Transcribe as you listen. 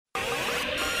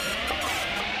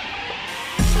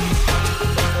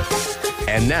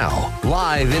And now,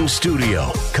 live in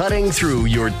studio, cutting through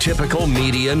your typical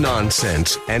media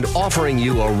nonsense and offering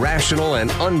you a rational and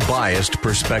unbiased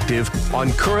perspective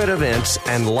on current events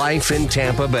and life in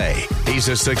Tampa Bay. He's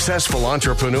a successful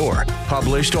entrepreneur,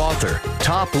 published author,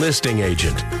 top listing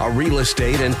agent, a real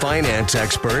estate and finance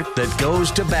expert that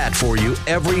goes to bat for you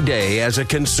every day as a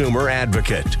consumer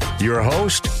advocate. Your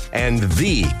host and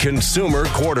the consumer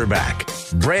quarterback,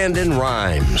 Brandon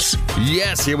Rhymes.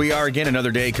 Yes, here we are again,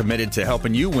 another day committed to helping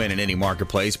you win in any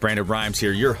marketplace. Brandon Rhymes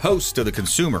here, your host of the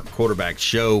Consumer Quarterback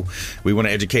Show. We want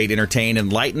to educate, entertain,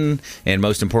 enlighten, and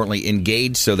most importantly,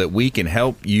 engage so that we can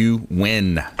help you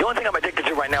win. The only thing I'm addicted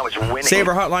to right now is winning. Save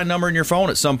our hotline number in your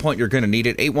phone. At some point, you're going to need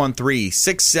it.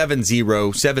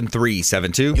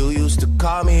 813-670-7372. You used to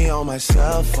call me on my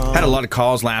cell phone. Had a lot of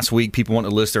calls last week. People want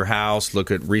to list their house, look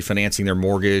at refinancing their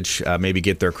mortgage, maybe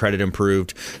get their credit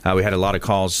improved. We had a lot of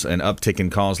calls, an uptick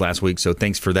in calls last week, so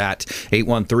thanks for that.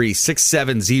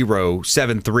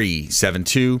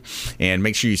 813-670-7372. And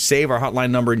make sure you save our hotline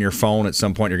number in your phone. At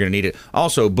some point, you're going to need it.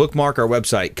 Also, bookmark our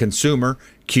website,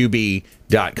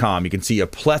 consumerqb.com. You can see a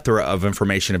plethora of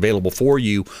information available for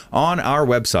you on our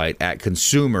website at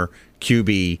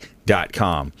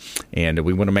consumerqb.com. And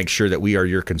we want to make sure that we are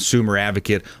your consumer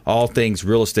advocate. All things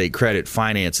real estate, credit,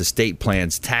 finance, estate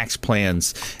plans, tax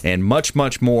plans, and much,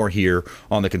 much more here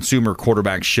on the Consumer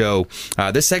Quarterback Show.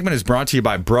 This segment is brought to you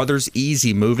by Brothers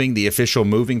Easy Moving. The official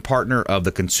moving partner of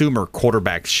the Consumer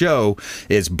Quarterback Show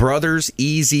is Brothers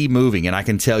Easy Moving. And I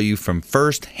can tell you from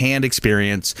first-hand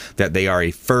experience that they are a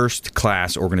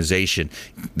first-class organization.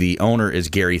 The owner is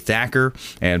Gary Thacker,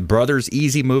 and Brothers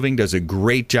Easy Moving does a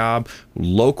great job.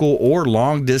 Local or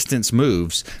long-distance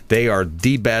moves. They are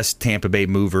the best Tampa Bay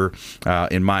mover,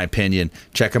 in my opinion.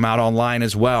 Check them out online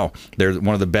as well. They're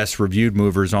one of the best reviewed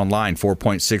movers online.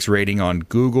 4.6 rating on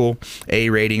Google, A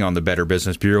rating on the Better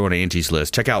Business Bureau, and Angie's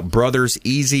List. Check out Brothers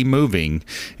Easy Moving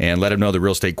and let them know the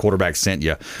real estate quarterback sent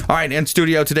you. All right, in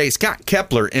studio today, Scott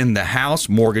Kepler in the house,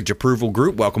 Mortgage Approval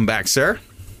Group. Welcome back, sir.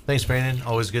 Thanks, Brandon.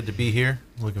 Always good to be here.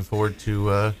 Looking forward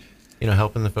to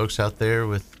helping the folks out there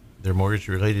with their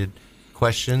mortgage-related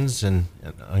questions and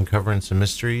uncovering some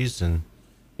mysteries and,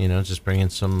 just bringing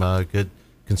some good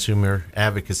consumer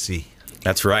advocacy.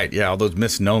 That's right. Yeah, all those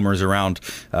misnomers around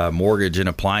mortgage and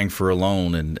applying for a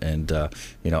loan and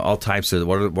all types of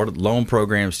what loan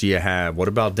programs do you have? What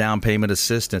about down payment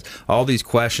assistance? All these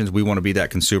questions, we want to be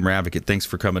that consumer advocate. Thanks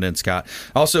for coming in, Scott.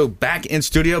 Also, back in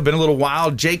studio, been a little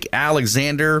while, Jake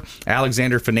Alexander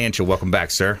Financial. Welcome back,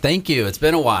 sir. Thank you. It's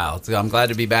been a while. I'm glad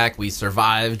to be back. We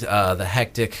survived the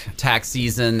hectic tax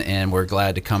season, and we're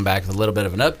glad to come back with a little bit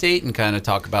of an update and kind of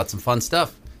talk about some fun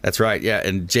stuff. That's right, yeah.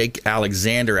 And Jake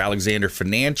Alexander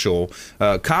Financial,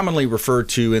 commonly referred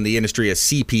to in the industry as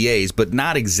CPAs, but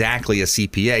not exactly a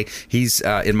CPA. He's,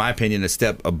 in my opinion, a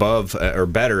step above or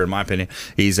better, in my opinion.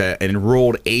 He's an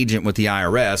enrolled agent with the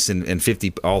IRS in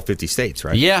all 50 states,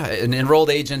 right? Yeah, an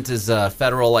enrolled agent is a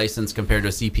federal license compared to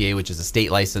a CPA, which is a state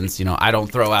license. I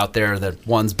don't throw out there that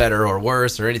one's better or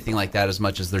worse or anything like that as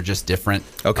much as they're just different.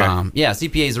 Okay.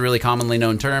 CPA is a really commonly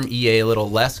known term. EA a little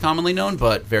less commonly known,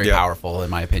 but very powerful in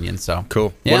my opinion. So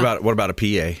cool. Yeah. What about a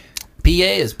PA? PA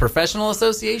is Professional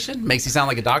Association. Makes you sound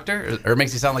like a doctor or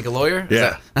makes you sound like a lawyer.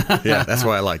 Yeah. Yeah, that's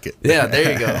why I like it. Yeah,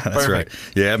 there you go. That's Perfect. right.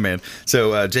 Yeah, man.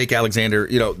 So Jake Alexander,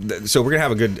 so we're going to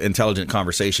have a good, intelligent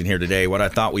conversation here today. What I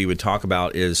thought we would talk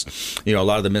about is, a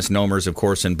lot of the misnomers, of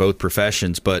course, in both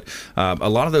professions, but a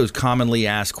lot of those commonly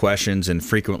asked questions and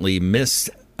frequently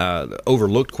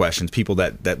overlooked questions, people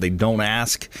that they don't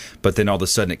ask, but then all of a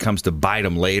sudden it comes to bite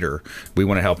them later. We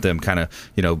want to help them kind of,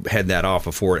 head that off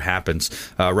before it happens.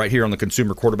 Right here on the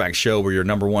Consumer Quarterback Show, we're your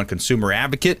number one consumer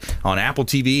advocate on Apple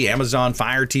TV, Amazon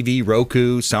Fire TV,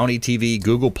 Roku, Sony TV,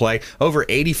 Google Play, over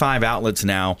 85 outlets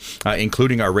now,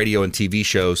 including our radio and TV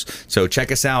shows. So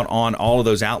check us out on all of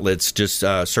those outlets. Just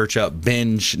search up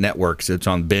Binge Networks. It's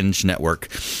on Binge Network.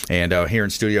 And here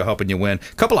in studio helping you win.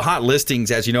 A couple of hot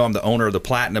listings. As you know, I'm the owner of the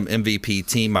Platinum MVP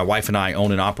team. My wife and I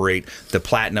own and operate the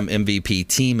Platinum MVP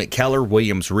team at Keller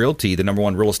Williams Realty, the number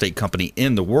one real estate company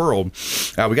in the world.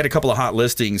 We got a couple of hot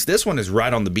listings. This one is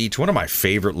right on the beach. One of my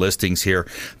favorite listings here,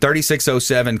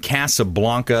 3607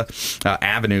 Casablanca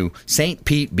Avenue, St.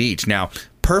 Pete Beach. Now,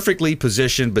 perfectly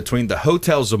positioned between the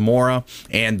Hotel Zamora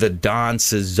and the Don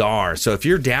Cesar. So if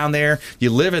you're down there,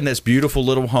 you live in this beautiful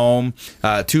little home,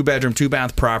 2-bedroom,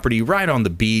 2-bath property right on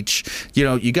the beach.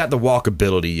 You got the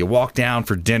walkability. You walk down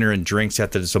for dinner and drinks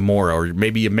at the Zamora, or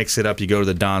maybe you mix it up, you go to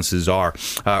the Don Cesar,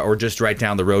 or just right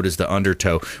down the road is the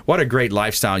Undertow. What a great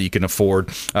lifestyle you can afford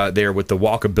there with the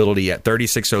walkability at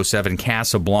 3607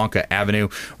 Casablanca Avenue.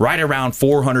 Right around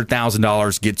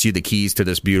 $400,000 gets you the keys to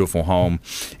this beautiful home.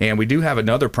 And we do have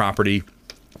another property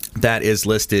that is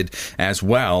listed as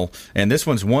well. And this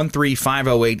one's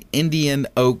 13508 Indian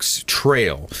Oaks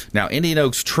Trail. Now, Indian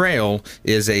Oaks Trail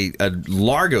is a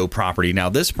Largo property. Now,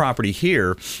 this property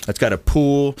here, it's got a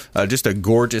pool, just a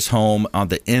gorgeous home on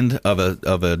the end of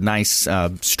a nice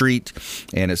street,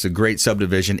 and it's a great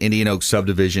subdivision, Indian Oaks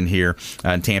subdivision here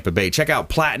in Tampa Bay. Check out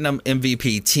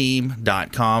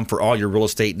PlatinumMVPTeam.com for all your real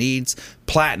estate needs.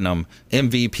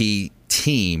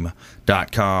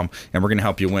 PlatinumMVPTeam.com, and we're going to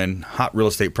help you win hot real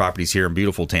estate properties here in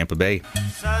beautiful Tampa Bay.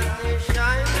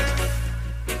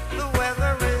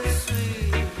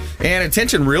 And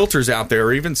attention realtors out there,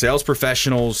 or even sales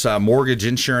professionals, mortgage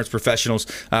insurance professionals,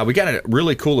 we got a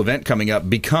really cool event coming up,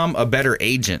 Become a Better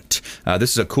Agent. This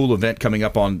is a cool event coming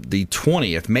up on the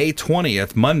 20th, May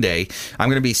 20th, Monday. I'm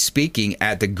going to be speaking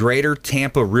at the Greater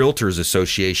Tampa Realtors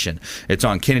Association. It's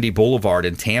on Kennedy Boulevard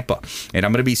in Tampa. And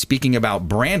I'm going to be speaking about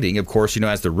branding, of course,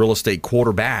 as the real estate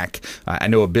quarterback. I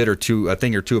know a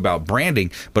thing or two about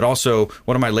branding, but also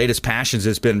one of my latest passions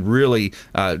has been really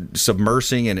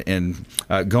submersing and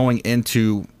going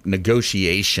into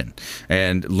negotiation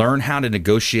and learn how to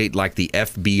negotiate like the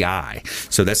FBI.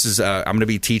 So this is I'm going to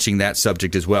be teaching that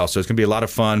subject as well. So it's going to be a lot of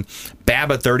fun.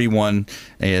 BABA31,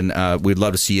 and we'd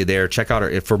love to see you there. Check out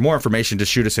for more information,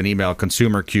 just shoot us an email,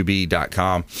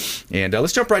 consumerqb.com. And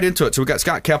let's jump right into it. So we've got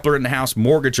Scott Kepler in the house,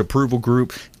 Mortgage Approval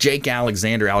Group, Jake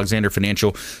Alexander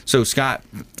Financial. So Scott,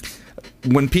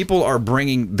 when people are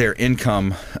bringing their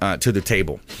income to the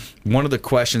table, one of the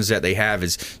questions that they have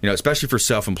is, especially for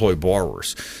self-employed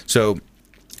borrowers. So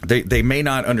they may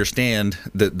not understand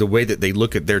the way that they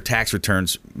look at their tax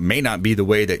returns may not be the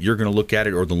way that you're going to look at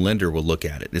it or the lender will look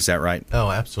at it. Is that right? Oh,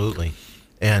 absolutely.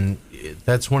 And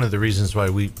that's one of the reasons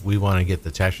why we want to get the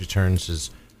tax returns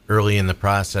as early in the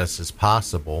process as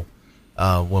possible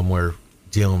when we're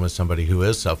dealing with somebody who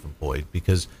is self-employed,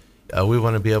 because we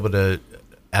want to be able to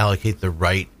allocate the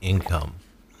right income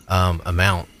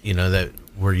amount, that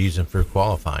we're using for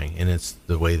qualifying, and it's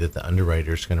the way that the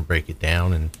underwriter is going to break it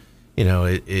down. And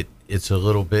it's a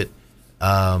little bit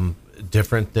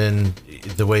different than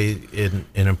the way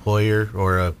an employer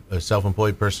or a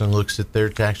self-employed person looks at their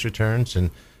tax returns,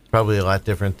 and probably a lot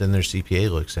different than their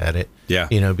CPA looks at it. Yeah.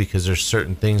 Because there's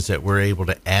certain things that we're able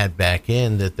to add back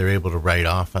in that they're able to write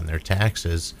off on their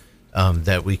taxes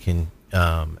that we can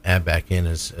add back in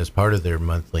as part of their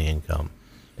monthly income.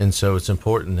 And so it's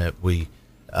important that we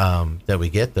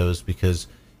get those, because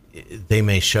they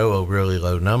may show a really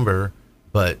low number,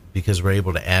 but because we're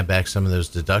able to add back some of those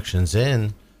deductions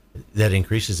in, that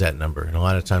increases that number. And a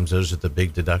lot of times those are the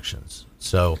big deductions.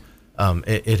 So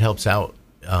it helps out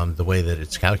the way that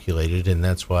it's calculated. And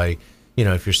that's why,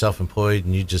 if you're self-employed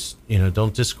and you just,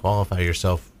 don't disqualify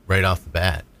yourself right off the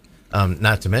bat.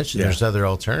 Not to mention there's other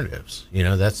alternatives.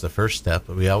 That's the first step,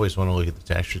 but we always want to look at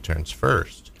the tax returns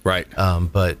first. Right.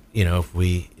 But, if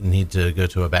we need to go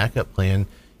to a backup plan,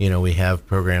 we have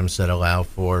programs that allow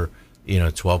for,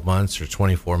 12 months or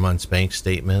 24 months bank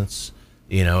statements,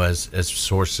 as a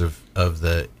source of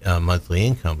the monthly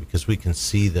income, because we can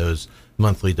see those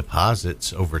monthly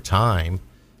deposits over time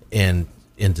and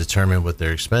determine what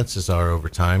their expenses are over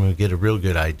time, and we get a real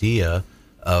good idea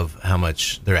of how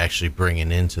much they're actually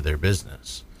bringing into their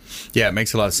business. Yeah, it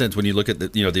makes a lot of sense when you look at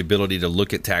the ability to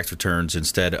look at tax returns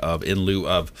instead of in lieu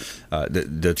of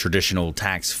the traditional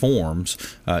tax forms.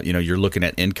 You're looking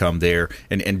at income there,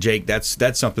 and Jake, that's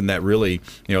something that really,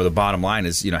 the bottom line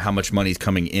is, how much money is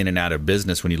coming in and out of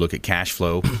business when you look at cash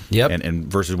flow. Yep. and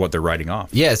versus what they're writing off.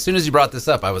 Yeah, as soon as you brought this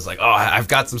up, I was like, oh, I've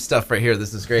got some stuff right here.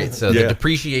 This is great. So the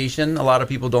depreciation, a lot of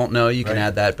people don't know. You can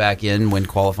add that back in when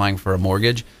qualifying for a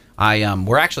mortgage.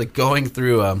 We're actually going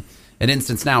through an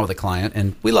instance now with a client,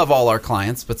 and we love all our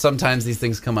clients, but sometimes these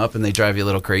things come up and they drive you a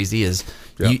little crazy.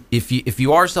 If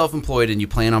you are self-employed and you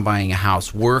plan on buying a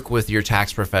house, work with your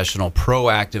tax professional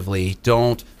proactively.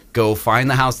 Don't go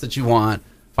find the house that you want,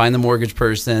 find the mortgage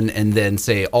person, and then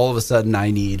say, all of a sudden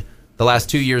I need the last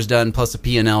 2 years done plus a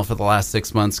P&L for the last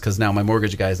 6 months because now my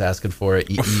mortgage guy is asking for it.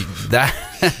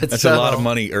 That's a lot of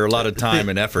money or a lot of time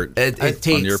and effort. It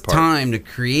takes time to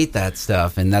create that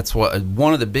stuff, and that's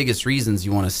one of the biggest reasons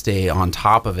you want to stay on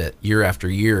top of it year after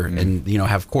year, and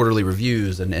have quarterly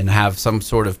reviews and have some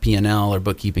sort of P&L or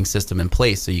bookkeeping system in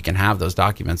place so you can have those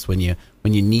documents when you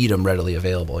need them readily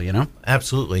available.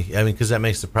 Absolutely. because that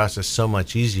makes the process so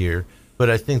much easier.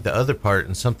 But I think the other part,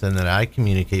 and something that I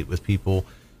communicate with people,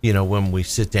 when we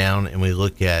sit down and we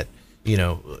look at,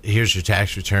 here's your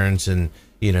tax returns, and,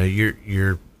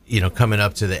 you're coming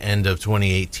up to the end of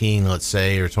 2018, let's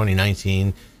say, or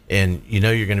 2019, and,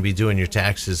 you're going to be doing your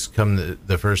taxes come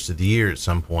the first of the year at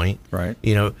some point. Right.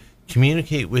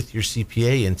 Communicate with your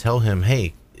CPA and tell him,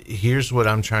 hey, here's what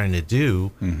I'm trying to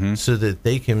do, so that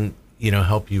they can,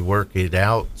 help you work it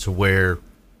out to where,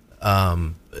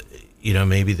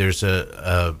 maybe there's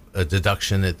a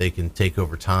deduction that they can take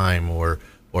over time or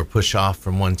push off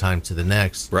from one time to the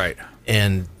next. Right.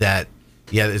 And that,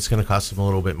 it's going to cost them a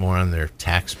little bit more on their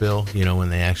tax bill, when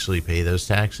they actually pay those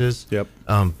taxes. Yep.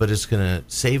 But it's going to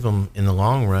save them in the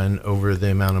long run over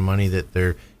the amount of money that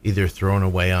they're either throwing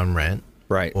away on rent,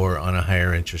 right, or on a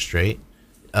higher interest rate.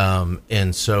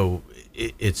 And so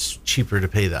it's cheaper to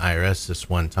pay the IRS this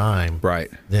one time,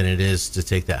 right, than it is to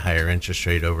take that higher interest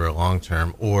rate over a long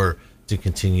term, or to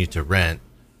continue to rent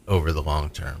over the long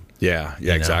term. Yeah,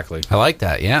 exactly. I like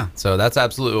that. Yeah. So that's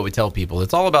absolutely what we tell people.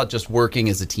 It's all about just working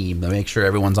as a team to make sure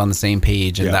everyone's on the same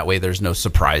page, and that way there's no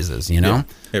surprises, Yeah,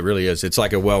 it really is. It's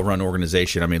like a well-run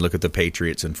organization. I mean, look at the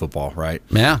Patriots in football, right?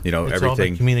 Yeah. It's everything. all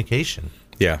about communication.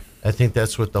 Yeah. I think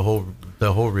that's what the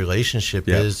whole relationship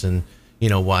is, and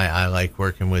why I like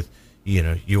working with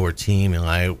your team,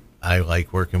 and I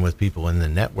like working with people in the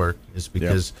network, is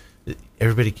because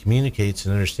everybody communicates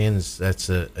and understands that's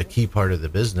a key part of the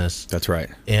business. That's right.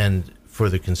 And for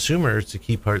the consumer, it's a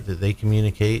key part that they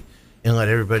communicate and let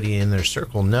everybody in their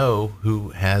circle know who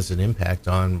has an impact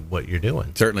on what you're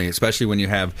doing. Certainly, especially when you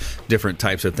have different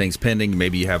types of things pending.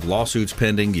 Maybe you have lawsuits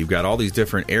pending. You've got all these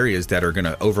different areas that are going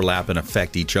to overlap and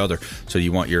affect each other. So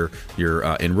you want your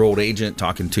enrolled agent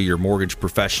talking to your mortgage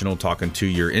professional, talking to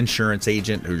your insurance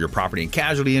agent, or your property and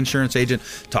casualty insurance agent,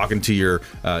 talking to your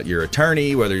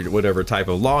attorney, whatever type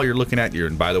of law you're looking at.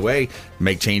 And by the way,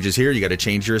 make changes here. You got to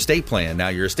change your estate plan. Now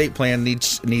your estate plan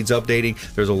needs updating.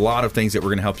 There's a lot of things that we're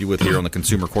going to help you with here on the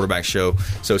Consumer Quarterback Show.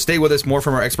 So stay with us. More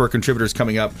from our expert contributors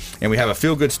coming up. And we have a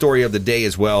feel-good story of the day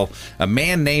as well. A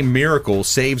man named Miracle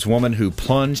saves woman who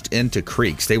plunged into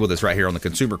creek. Stay with us right here on the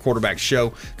Consumer Quarterback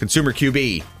Show,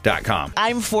 ConsumerQB.com.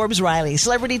 I'm Forbes Riley,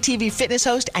 celebrity TV fitness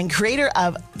host and creator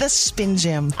of The Spin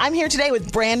Gym. I'm here today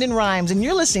with Brandon Rhymes, and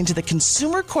you're listening to the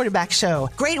Consumer Quarterback Show.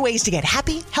 Great ways to get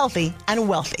happy, healthy, and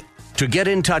wealthy. To get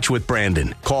in touch with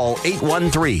Brandon, call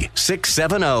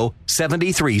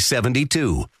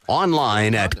 813-670-7372.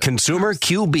 Online at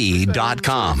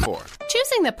ConsumerQB.com.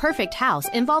 Choosing the perfect house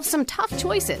involves some tough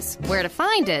choices. Where to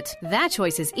find it? That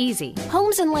choice is easy.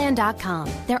 Homesandland.com.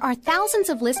 There are thousands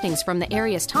of listings from the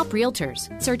area's top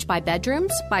realtors. Search by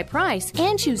bedrooms, by price,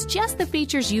 and choose just the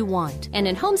features you want. And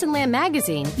in Homes and Land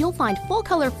magazine, you'll find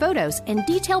full-color photos and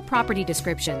detailed property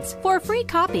descriptions. For a free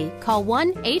copy, call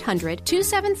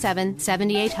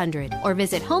 1-800-277-7800 or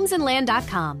visit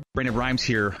homesandland.com. Brandon Rhymes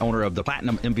here, owner of the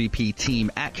Platinum MVP team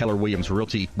at Keller Williams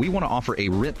Realty. We want to offer a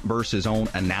rent versus own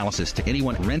analysis to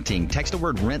anyone renting. Text the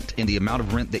word rent and the amount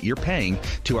of rent that you're paying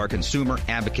to our consumer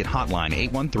advocate hotline,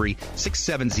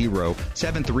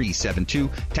 813-670-7372.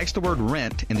 Text the word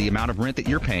rent and the amount of rent that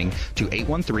you're paying to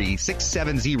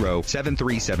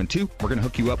 813-670-7372. We're going to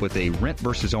hook you up with a rent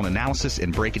versus own analysis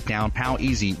and break it down how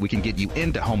easy we can get you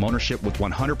into home ownership with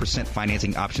 100%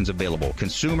 financing options available.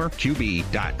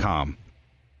 ConsumerQB.com.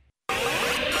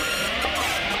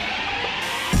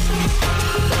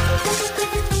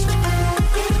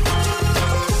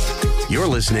 You're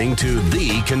listening to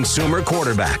The Consumer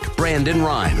Quarterback, Brandon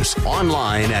Rhymes,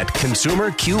 online at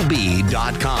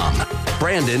ConsumerQB.com.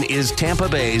 Brandon is Tampa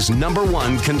Bay's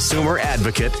 #1 consumer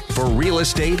advocate for real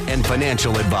estate and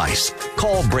financial advice.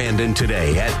 Call Brandon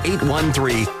today at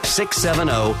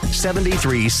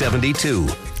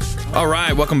 813-670-7372. All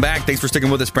right, welcome back. Thanks for sticking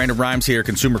with us. Brandon Rhymes here,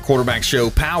 Consumer Quarterback Show,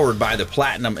 powered by the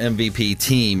Platinum MVP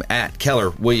team at Keller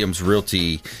Williams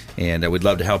Realty. And we'd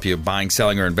love to help you buying,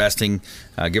 selling, or investing.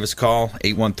 Give us a call,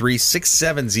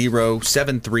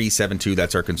 813-670-7372.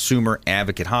 That's our consumer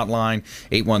advocate hotline,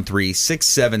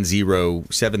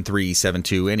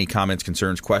 813-670-7372. Any comments,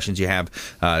 concerns, questions you have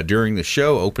during the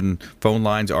show, open phone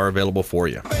lines are available for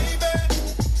you.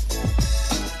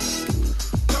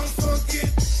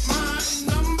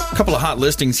 A couple of hot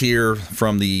listings here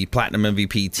from the Platinum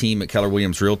MVP team at Keller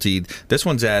Williams Realty. This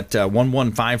one's at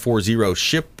 11540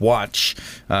 Shipwatch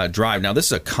Drive. Now, this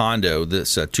is a condo,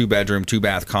 this two-bedroom,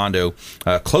 two-bath condo,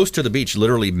 close to the beach,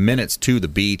 literally minutes to the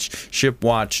beach.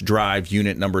 Shipwatch Drive,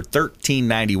 unit number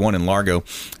 1391 in Largo.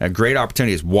 A great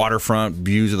opportunity. It's waterfront,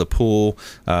 views of the pool,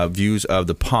 views of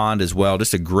the pond as well.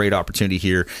 Just a great opportunity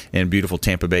here in beautiful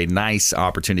Tampa Bay. Nice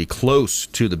opportunity close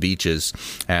to the beaches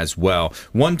as well.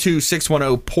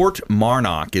 12610 Port Fort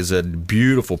Marnock is a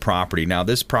beautiful property. Now,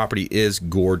 this property is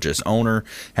gorgeous. Owner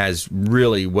has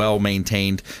really well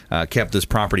maintained, kept this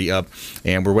property up,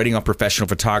 and we're waiting on professional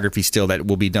photography still that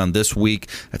will be done this week.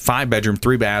 A 5-bedroom,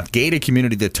 3-bath, gated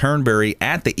community, the Turnberry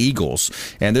at the Eagles.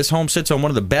 And this home sits on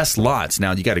one of the best lots.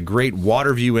 Now, you got a great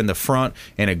water view in the front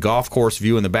and a golf course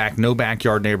view in the back. No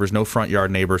backyard neighbors, no front yard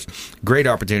neighbors. Great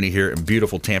opportunity here in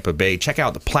beautiful Tampa Bay. Check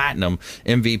out the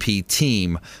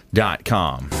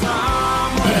PlatinumMVPTeam.com.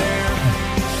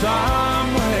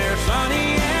 Somewhere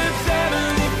sunny and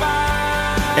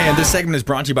 75. And this segment is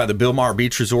brought to you by the Bilmar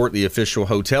Beach Resort, the official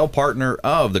hotel partner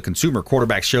of the Consumer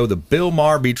Quarterback Show. The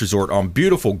Bilmar Beach Resort on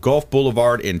beautiful Gulf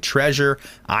Boulevard in Treasure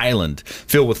Island,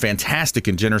 filled with fantastic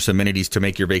and generous amenities to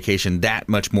make your vacation that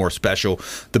much more special.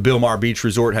 The Bilmar Beach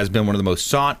Resort has been one of the most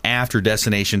sought-after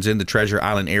destinations in the Treasure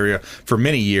Island area for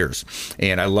many years,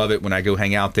 and I love it when I go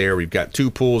hang out there. We've got 2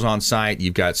 pools on site.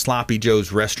 You've got Sloppy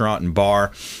Joe's Restaurant and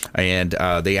Bar, and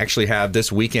they actually have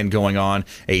this weekend going on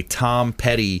a Tom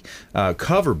Petty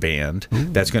cover band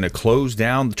that's going to close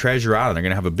down the Treasure Island. They're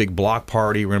going to have a big block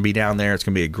party. We're going to be down there. It's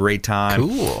going to be a great time.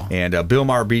 Cool. And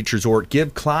Bilmar Beach Resort,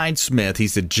 give Clyde Smith,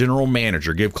 he's the general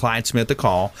manager, give Clyde Smith a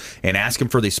call and ask him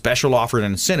for the special offer and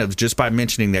incentives just by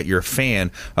mentioning that you're a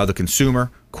fan of the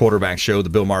Consumer Quarterback Show. The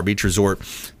Bilmar Beach Resort,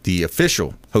 the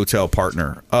official hotel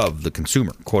partner of the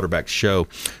Consumer Quarterback Show.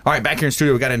 All right, back here in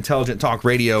studio, we got Intelligent Talk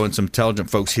Radio and some intelligent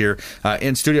folks here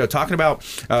in studio talking about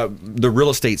the real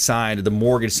estate side, the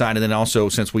mortgage side, and then also,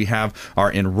 since we have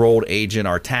our enrolled agent,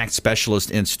 our tax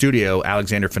specialist in studio,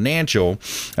 Alexander Financial,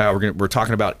 we're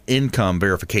talking about income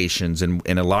verifications and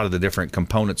a lot of the different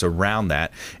components around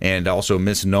that, and also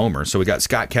misnomers. So we got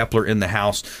Scott Kepler in the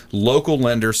house, local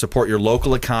lender, support your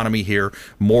local economy here,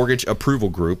 Mortgage Approval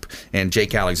Group, and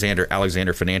Jake Alexander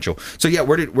Financial. So yeah,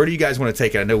 where do you guys want to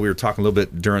take it? I know we were talking a little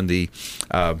bit during the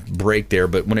break there,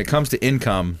 but when it comes to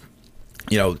income,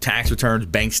 tax returns,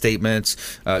 bank statements,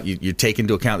 you take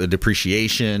into account the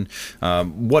depreciation.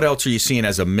 What else are you seeing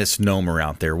as a misnomer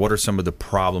out there? What are some of the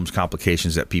problems,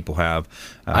 complications that people have?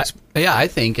 I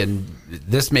think, and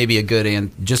this may be a good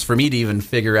and just for me to even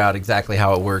figure out exactly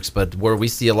how it works, but where we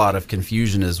see a lot of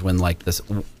confusion is when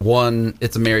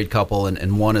it's a married couple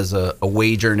and one is a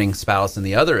wage-earning spouse and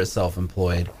the other is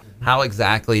self-employed. How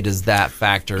exactly does that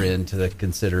factor into the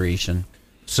consideration?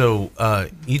 So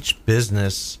each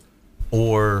business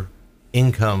or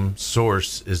income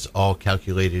source is all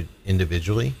calculated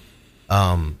individually.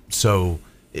 So,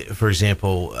 for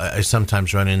example, I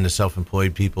sometimes run into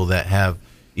self-employed people that have,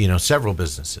 several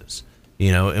businesses,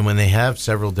 and when they have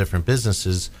several different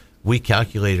businesses, we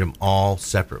calculate them all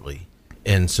separately.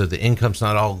 And so the income's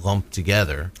not all lumped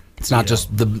together. It's not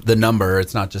just the number.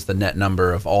 It's not just the net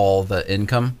number of all the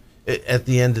income. At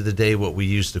the end of the day, what we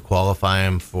use to qualify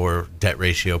them for debt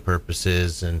ratio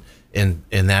purposes and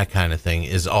that kind of thing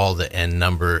is all the end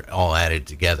number all added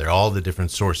together, all the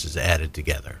different sources added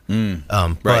together.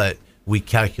 Right. But we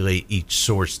calculate each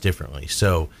source differently.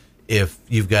 So if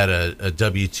you've got a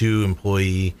W-2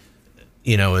 employee,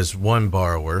 as one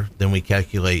borrower, then we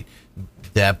calculate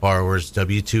that borrower's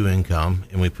W-2 income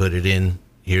and we put it in,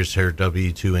 here's her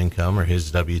W-2 income or his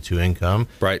W-2 income.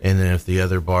 Right. And then if the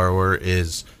other borrower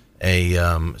is a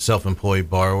self-employed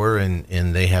borrower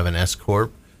and they have an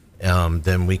S-Corp,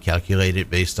 then we calculate it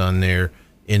based on their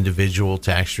individual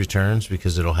tax returns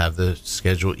because it'll have the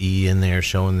Schedule E in there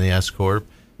showing the S-Corp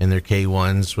and their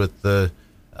K-1s with the,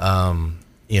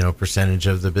 percentage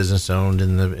of the business owned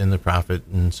and the profit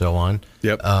and so on.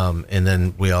 Yep. And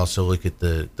then we also look at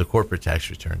the corporate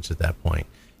tax returns at that point.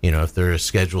 If they're a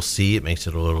Schedule C, it makes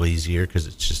it a little easier because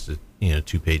it's just a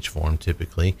 2-page form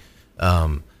typically.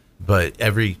 But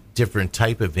every different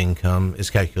type of income is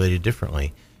calculated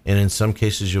differently. And in some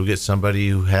cases, you'll get somebody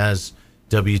who has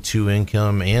W-2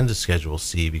 income and a Schedule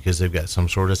C because they've got some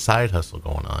sort of side hustle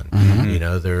going on.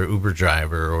 Mm-hmm. They're an Uber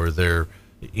driver or they're,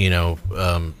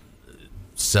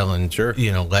 selling,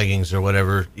 leggings or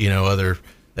whatever, other,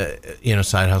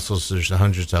 side hustles. There's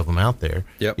hundreds of them out there,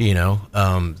 yep.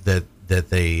 That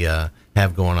they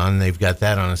have going on. They've got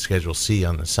that on a Schedule C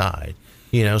on the side,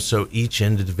 so each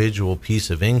individual piece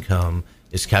of income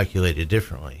is calculated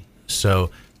differently.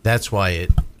 So that's why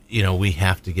we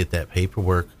have to get that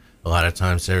paperwork. A lot of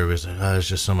times everybody's like, there's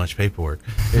just so much paperwork.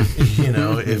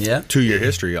 Yeah. 2-year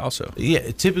history also.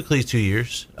 Yeah, typically 2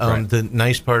 years. Right. The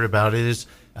nice part about it is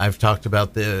I've talked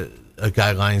about the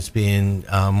guidelines being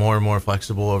more and more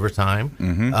flexible over time.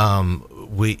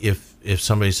 Mm-hmm. If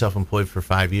somebody's self-employed for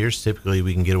 5 years, typically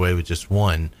we can get away with just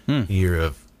 1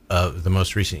 year of the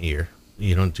most recent year.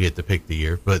 you don't get to pick the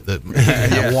year, but the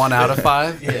 1 out of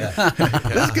 5. Yeah.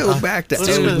 Let's go back to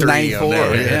 94.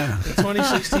 Yeah.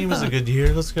 2016 was a good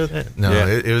year. Let's go there. No,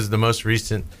 it was the most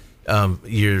recent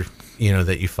year,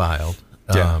 that you filed.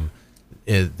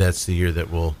 That's the year that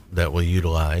we'll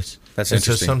utilize. That's interesting.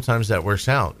 interesting. So sometimes that works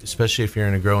out, especially if you're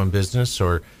in a growing business,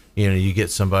 or you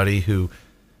get somebody who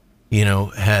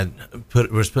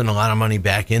was putting a lot of money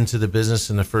back into the business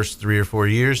in the first 3 or 4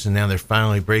 years, and now they're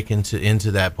finally breaking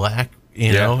into that black,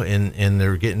 and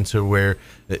they're getting to where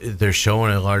they're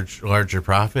showing a larger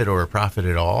profit or a profit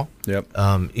at all. Yep.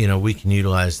 We can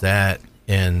utilize that,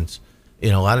 and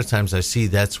a lot of times I see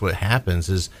that's what happens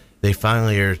is they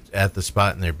finally are at the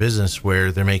spot in their business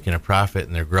where they're making a profit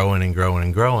and they're growing and growing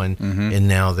and growing, and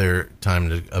now they're time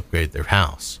to upgrade their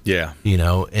house. Yeah.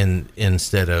 And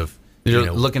instead of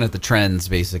You're looking at the trends,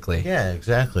 basically. Yeah,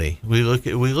 exactly. We look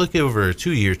over a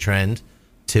 2-year trend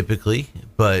typically,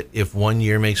 but if 1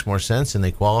 year makes more sense and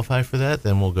they qualify for that,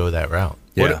 then we'll go that route.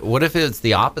 Yeah. What if it's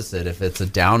the opposite? If it's a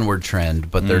downward trend,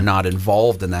 but they're not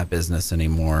involved in that business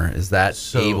anymore, is that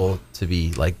able to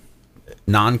be like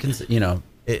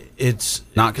it's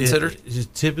not considered?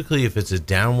 Typically, if it's a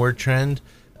downward trend,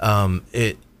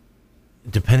 it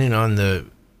depending on the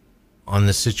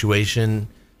situation,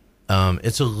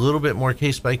 it's a little bit more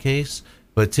case by case.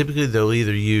 But typically, they'll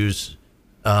either use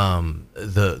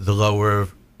the lower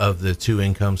of the two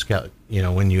incomes.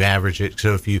 When you average it.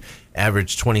 So if you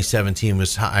average 2017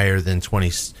 was higher than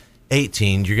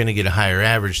 2018, you're going to get a higher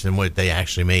average than what they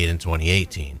actually made in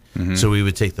 2018. Mm-hmm. So we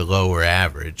would take the lower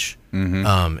average in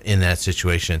that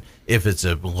situation. If it's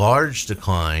a large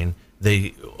decline,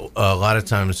 they a lot of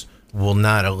times will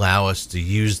not allow us to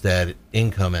use that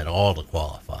income at all to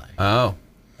qualify. Oh.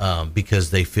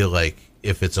 Because they feel like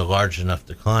if it's a large enough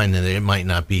decline, then it might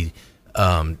not be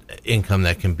income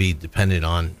that can be dependent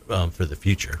on for the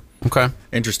future. Okay.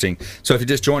 Interesting. So if you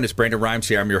just joined us, Brandon Rhymes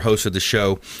here. I'm your host of the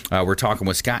show. We're talking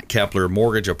with Scott Kepler,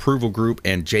 Mortgage Approval Group,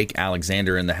 and Jake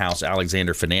Alexander in the house,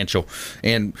 Alexander Financial.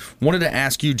 And wanted to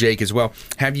ask you, Jake, as well,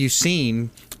 have you seen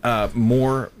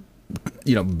more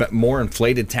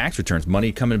inflated tax returns,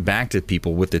 money coming back to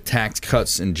people with the Tax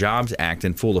Cuts and Jobs Act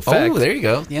in full effect? Oh, there you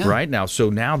go. Yeah. Right now. So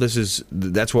now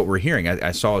that's what we're hearing.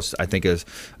 I saw, I think, a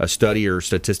study or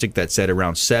statistic that said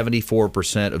around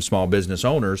 74% of small business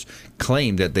owners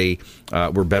claimed that they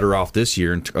were better off this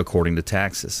year, according to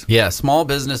taxes. Yeah, small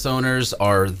business owners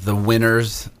are the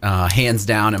winners, hands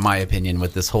down, in my opinion,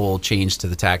 with this whole change to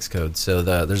the tax code. So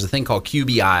there's a thing called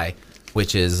QBI,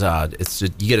 which is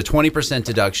you get a 20%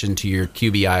 deduction to your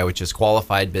QBI, which is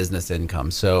qualified business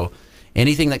income. So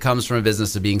anything that comes from a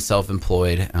business of being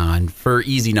self-employed, and for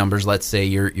easy numbers, let's say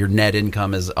your net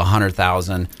income is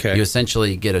 $100,000. Okay. You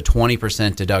essentially get a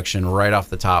 20% deduction right off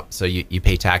the top, so you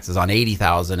pay taxes on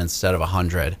 $80,000 instead of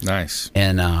 $100,000. Nice.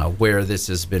 And where this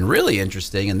has been really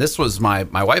interesting, and this was my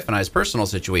wife and I's personal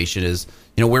situation, is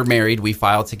we're married, we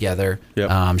file together.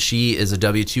 Yep. She is a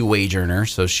W-2 wage earner,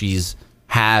 so she's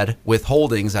had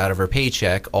withholdings out of her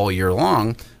paycheck all year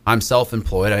long. I'm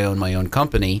self-employed. I own my own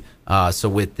company. So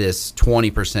with this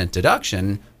 20%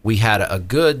 deduction, we had a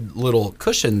good little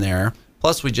cushion there.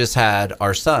 Plus, we just had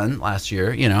our son last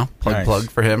year,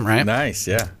 plug for him, right? Nice,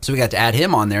 yeah. So we got to add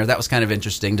him on there. That was kind of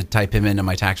interesting to type him into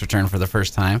my tax return for the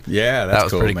first time. Yeah, that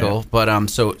was pretty cool. But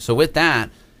so with that,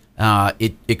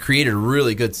 it created a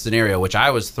really good scenario, which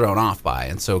I was thrown off by.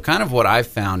 And so kind of what I've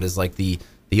found is like the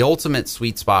ultimate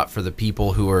sweet spot for the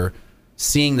people who are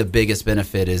seeing the biggest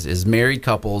benefit is married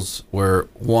couples where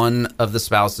one of the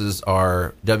spouses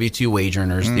are W-2 wage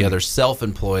earners, the other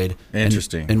self-employed.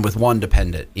 Interesting. And with one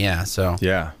dependent. Yeah. So.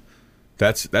 Yeah.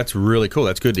 That's really cool.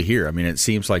 That's good to hear. I mean, it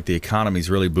seems like the economy's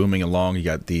really booming along. You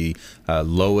got the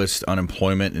lowest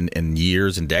unemployment in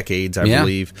years and decades, I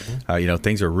believe.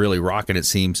 Things are really rocking, it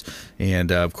seems.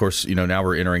 And, of course, now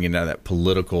we're entering into that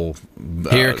political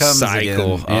Here it comes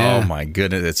cycle. again. Yeah. Oh, my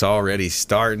goodness. It's already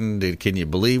starting. Can you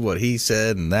believe what he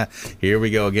said? And that. Here we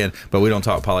go again. But we don't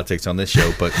talk politics on this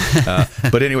show.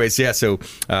 But anyways, yeah. So,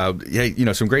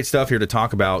 some great stuff here to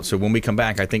talk about. So when we come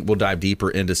back, I think we'll dive deeper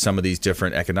into some of these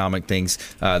different economic things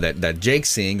that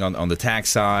Jake's seeing on the tax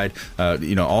side,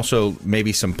 also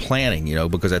maybe some planning,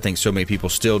 because I think so many people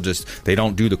still they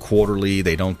don't do the quarterly,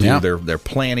 they don't do their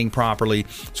planning properly.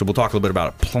 So we'll talk a little bit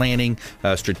about planning,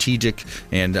 strategic,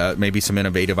 and maybe some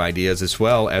innovative ideas, as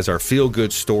well as our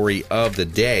feel-good story of the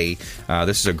day.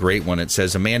 This is a great one. It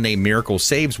says, a man named Miracle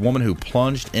saves woman who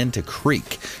plunged into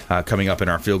creek, coming up in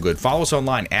our feel-good. Follow us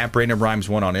online at Brandon Rhymes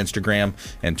 1 on Instagram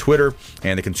and Twitter,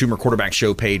 and the Consumer Quarterback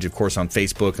Show page, of course, on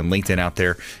Facebook and LinkedIn in out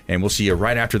there. And we'll see you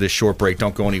right after this short break.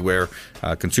 Don't go anywhere.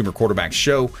 Consumer Quarterback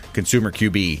Show,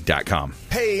 ConsumerQB.com.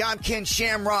 Hey, I'm Ken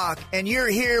Shamrock, and you're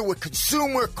here with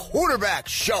Consumer Quarterback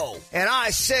Show. And I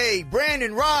say,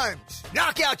 Brandon Rhymes,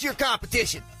 knock out your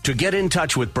competition. To get in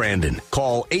touch with Brandon,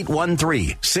 call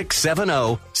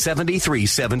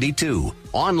 813-670-7372.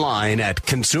 Online at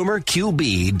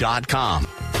ConsumerQB.com.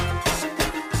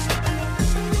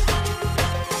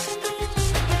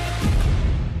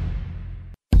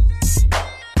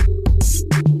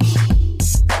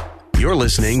 You're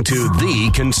listening to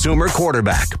the Consumer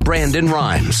Quarterback, Brandon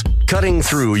Rhymes, cutting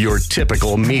through your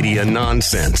typical media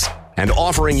nonsense and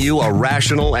offering you a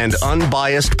rational and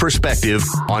unbiased perspective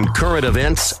on current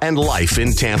events and life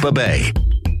in Tampa Bay.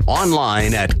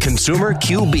 Online at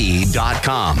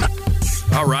ConsumerQB.com.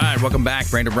 All right, welcome back.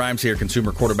 Brandon Rhymes here,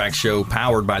 Consumer Quarterback Show,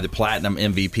 powered by the Platinum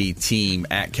MVP team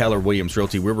at Keller Williams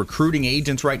Realty. We're recruiting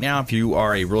agents right now. If you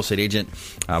are a real estate agent,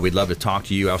 we'd love to talk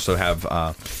to you. I also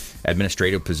have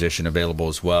administrative position available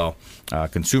as well.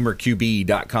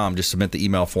 ConsumerQB.com. Just submit the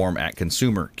email form at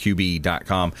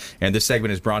ConsumerQB.com. And this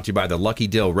segment is brought to you by the Lucky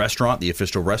Dill Restaurant. The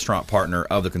official restaurant partner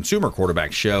of the Consumer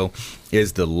Quarterback Show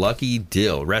is the Lucky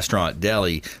Dill Restaurant,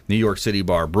 Deli, New York City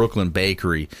Bar, Brooklyn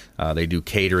Bakery. They do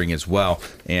catering as well.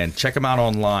 And check them out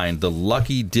online,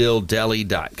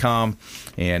 theluckydilldeli.com.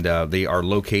 And they are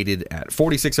located at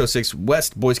 4606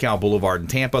 West Boy Scout Boulevard in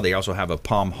Tampa. They also have a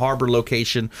Palm Harbor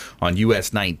location on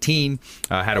US 19.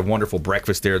 Had a wonderful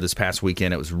breakfast there this past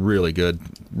weekend. It was really good,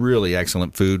 really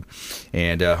excellent food.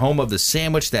 And home of the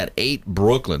sandwich that ate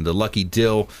Brooklyn. The Lucky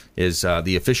Dill is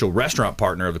the official restaurant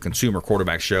partner of the Consumer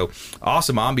Quarterback Show.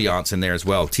 Awesome ambiance in there as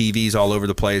well. TVs all over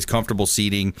the place, comfortable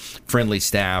seating, friendly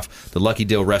staff. The Lucky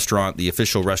Dill Restaurant, the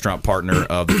official restaurant partner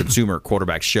of the Consumer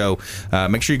Quarterback Show.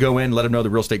 Make sure you go in, let them know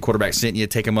the Real Estate Quarterback sent you,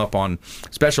 take them up on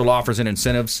special offers and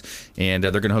incentives, and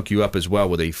they're going to hook you up as well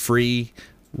with a free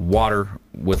water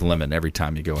with lemon every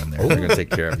time you go in there. They're going to take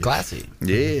care of you. Classy.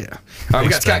 Yeah. All right, we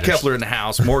got Scott Kepler in the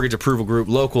house, Mortgage Approval Group,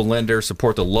 local lender,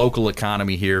 support the local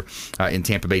economy here in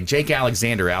Tampa Bay. Jake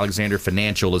Alexander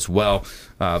Financial as well,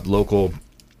 local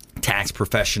tax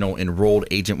professional, enrolled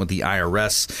agent with the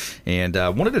IRS, and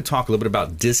wanted to talk a little bit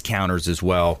about discounters as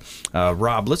well.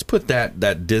 Rob, let's put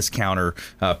that discounter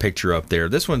picture up there.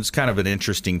 This one's kind of an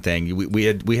interesting thing.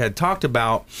 We had talked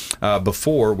about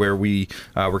before where we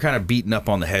were kind of beating up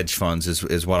on the hedge funds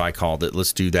is what I called it.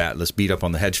 Let's do that. Let's beat up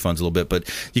on the hedge funds a little bit. But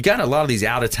you got a lot of these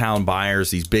out-of-town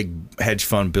buyers, these big hedge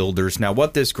fund builders. Now,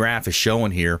 what this graph is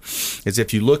showing here is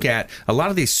if you look at a lot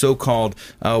of these so-called,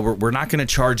 we're not going to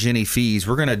charge any fees.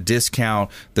 We're going to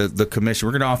discount the commission.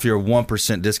 We're going to offer you a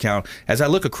 1% discount. As I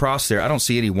look across there, I don't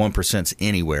see any 1%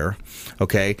 anywhere.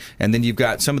 Okay, and then you've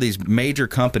got some of these major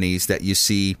companies that you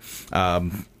see.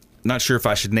 Not sure if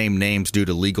I should name names due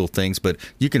to legal things, but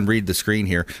you can read the screen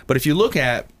here. But if you look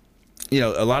at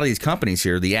a lot of these companies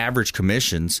here, the average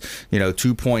commissions,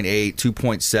 2.8,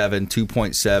 2.7,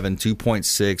 2.7,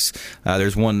 2.6.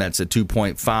 There's one that's at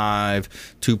 2.5,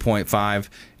 2.5.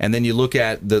 And then you look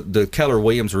at the Keller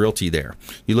Williams Realty there.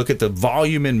 You look at the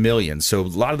volume in millions. So a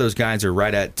lot of those guys are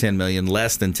right at 10 million,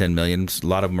 less than 10 million. A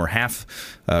lot of them are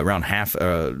around half,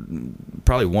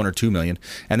 probably 1 or 2 million.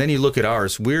 And then you look at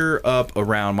ours. We're up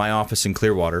around, my office in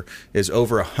Clearwater is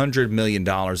over $100 million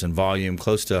in volume,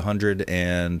 close to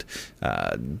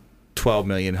 12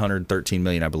 million, 113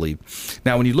 million, I believe.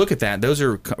 Now, when you look at that, those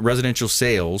are residential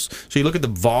sales. So you look at the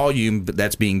volume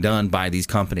that's being done by these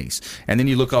companies, and then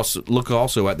you look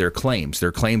also at their claims.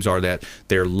 Their claims are that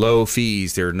they're low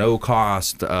fees, they're no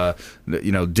cost,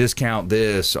 discount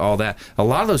this, all that. A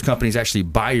lot of those companies actually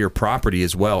buy your property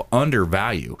as well under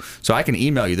value. So I can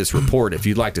email you this report. If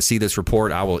you'd like to see this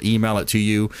report, I will email it to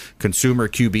you,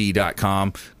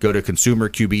 consumerqb.com. Go to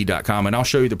consumerqb.com, and I'll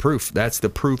show you the proof.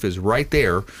 The proof is right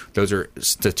there. Those are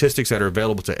statistics that are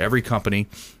available to every company.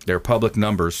 They're public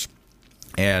numbers.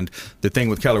 And the thing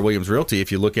with Keller Williams Realty,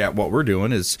 if you look at what we're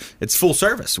doing, is it's full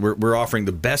service. We're offering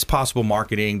the best possible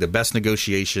marketing, the best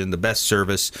negotiation, the best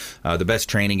service, the best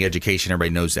training, education.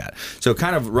 Everybody knows that. So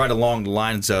kind of right along the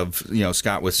lines of,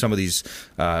 Scott, with some of these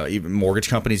even mortgage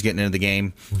companies getting into the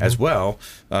game as well,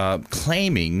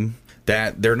 claiming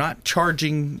that they're not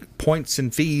charging points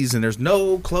and fees and there's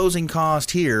no closing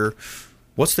cost here.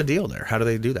 What's the deal there? How do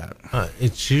they do that?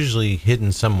 It's usually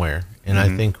hidden somewhere, and I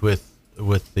think with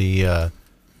the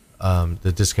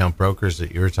discount brokers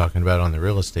that you were talking about on the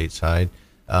real estate side,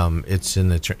 it's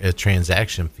in a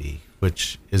transaction fee,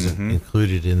 which isn't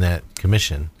included in that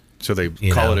commission. So they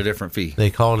call it a different fee. They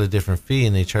call it a different fee,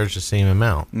 and they charge the same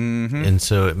amount. And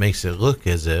so it makes it look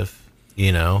as if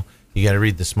you got to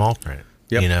read the small print.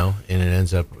 Yep. And it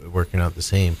ends up working out the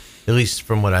same. At least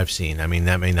from what I've seen. I mean,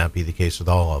 that may not be the case with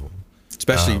all of them.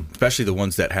 especially the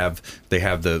ones that have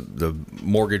the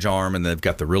mortgage arm and they've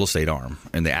got the real estate arm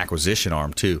and the acquisition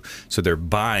arm too. So they're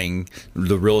buying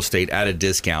the real estate at a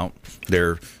discount.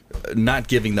 They're not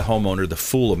giving the homeowner the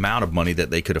full amount of money that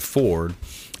they could afford,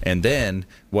 and then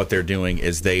what they're doing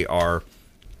is they are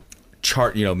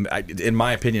in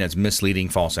my opinion, it's misleading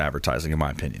false advertising. In my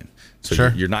opinion, so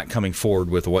sure. you're not coming forward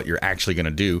with what you're actually going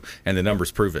to do, and the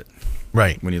numbers prove it.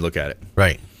 Right. When you look at it.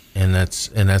 Right. And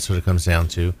that's what it comes down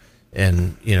to.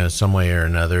 And, some way or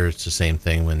another, it's the same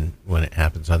thing when it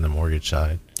happens on the mortgage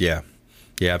side. Yeah.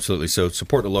 Yeah, absolutely. So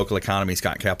support the local economy.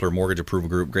 Scott Kepler, Mortgage Approval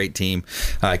Group, great team.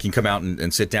 He can come out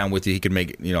and sit down with you. He can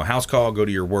make a house call, go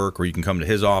to your work, or you can come to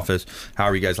his office,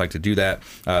 however you guys like to do that.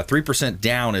 3%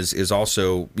 down is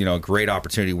also a great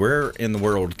opportunity. Where in the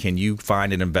world can you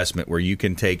find an investment where you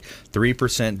can take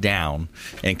 3% down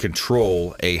and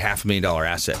control a $500,000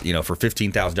 asset? For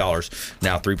 $15,000,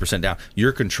 now 3% down,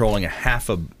 you're controlling a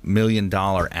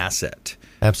 $500,000 asset.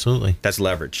 Absolutely. That's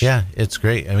leverage. Yeah, it's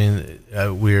great. I mean,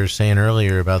 we were saying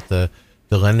earlier about the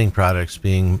lending products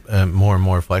being more and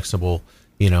more flexible,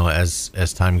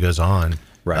 as time goes on.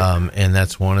 Right. And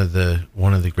that's one of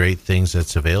the great things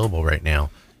that's available right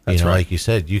now. That's right. Like you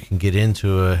said, you can get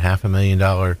into a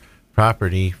 $500,000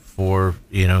 property for,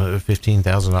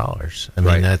 $15,000. I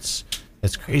mean, that's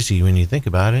crazy when you think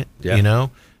about it, Yeah.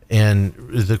 And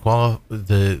the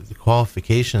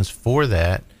qualifications for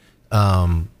that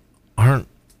aren't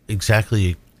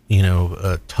exactly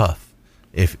tough,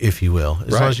 if you will,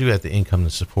 as long as you have the income to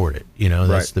support it.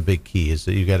 That's the big key, is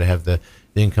that you got to have the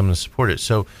income to support it.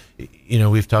 So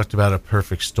we've talked about a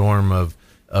perfect storm of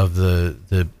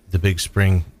the big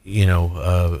spring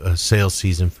sales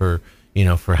season for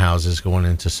houses going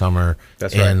into summer.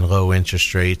 That's and right. Low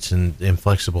interest rates and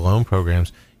flexible loan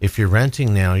programs. If you're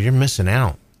renting now, you're missing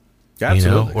out.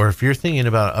 Absolutely. Or if you're thinking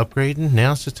about upgrading,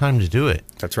 now's the time to do it.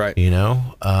 That's right.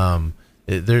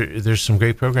 There's some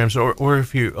great programs. Or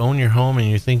if you own your home and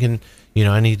you're thinking,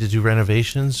 I need to do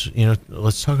renovations,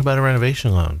 let's talk about a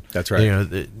renovation loan. That's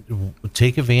right.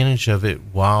 Take advantage of it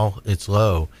while it's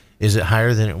low. Is it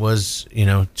higher than it was,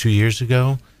 2 years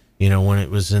ago, when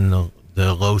it was in the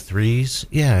low threes?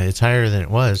 Yeah, it's higher than it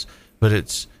was, but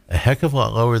it's a heck of a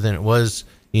lot lower than it was,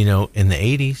 in the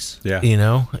 80s. Yeah.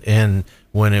 And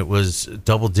when it was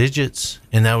double digits,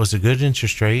 and that was a good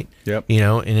interest rate. Yep.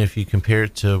 And if you compare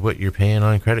it to what you're paying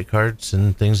on credit cards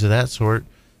and things of that sort,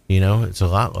 it's a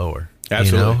lot lower.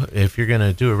 Absolutely. If you're going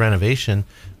to do a renovation,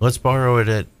 let's borrow it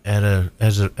at a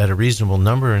reasonable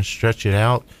number and stretch it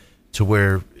out to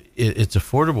where it's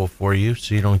affordable for you,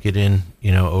 so you don't get in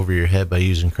over your head by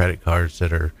using credit cards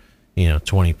that are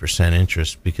 20%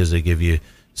 interest, because they give you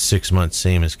 6 months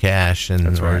same as cash, and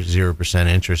That's right. or 0%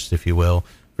 interest, if you will,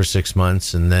 for 6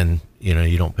 months, and then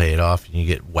you don't pay it off and you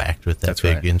get whacked with that That's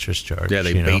big right. interest charge. Yeah,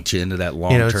 they bait you into that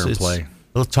long-term play.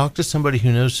 Well, talk to somebody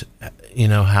who knows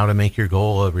how to make your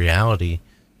goal a reality.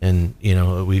 And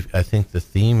I think the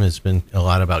theme has been a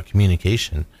lot about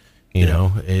communication.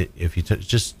 If you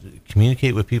just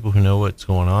communicate with people who know what's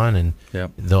going on, and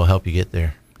they'll help you get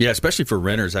there. Yeah, especially for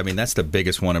renters. I mean, that's the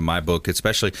biggest one in my book.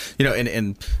 Especially,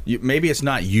 maybe it's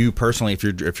not you personally.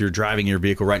 If you're driving your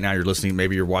vehicle right now, you're listening.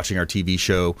 Maybe you're watching our TV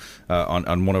show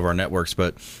on one of our networks.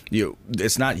 But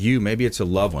it's not you. Maybe it's a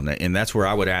loved one, and that's where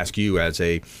I would ask you, as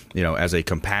a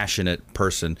compassionate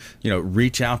person,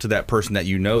 reach out to that person that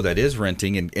that is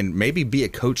renting, and maybe be a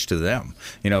coach to them.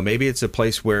 Maybe it's a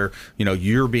place where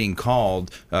you're being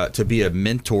called to be a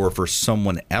mentor for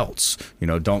someone else.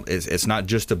 It's not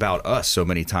just about us. So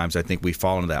many times I think we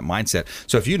fall into that mindset.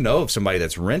 So if you know of somebody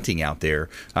that's renting out there,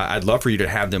 I'd love for you to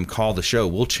have them call the show.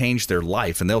 We'll change their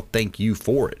life, and they'll thank you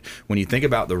for it. When you think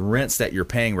about the rents that you're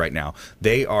paying right now,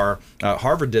 they are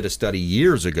Harvard did a study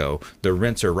years ago. The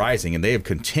rents are rising, and they have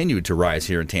continued to rise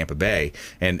here in Tampa Bay.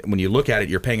 And when you look at it,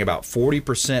 you're paying about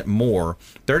 40% more,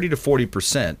 30 to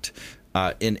 40%.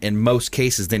 In most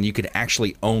cases than you could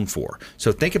actually own for.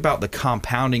 So think about the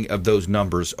compounding of those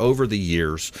numbers over the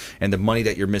years, and the money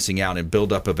that you're missing out in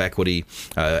buildup of equity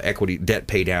debt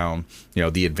pay down,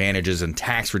 the advantages and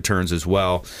tax returns as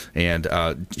well, and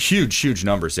huge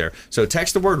numbers there. So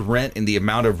text the word rent and the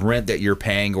amount of rent that you're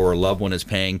paying or a loved one is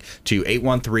paying to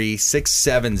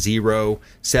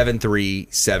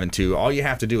 813-670-7372. All you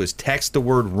have to do is text the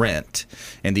word rent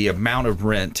and the amount of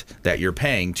rent that you're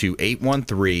paying to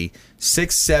 813-670-7372.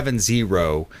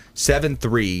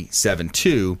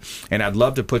 813-770-7372. And I'd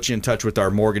love to put you in touch with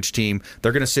our mortgage team.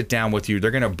 They're going to sit down with you.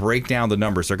 They're going to break down the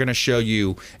numbers. They're going to show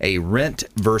you a rent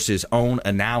versus own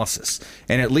analysis.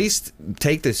 And at least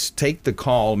take the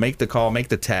call, make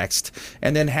the text,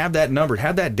 and then have that number,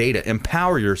 have that data.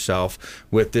 Empower yourself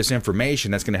with this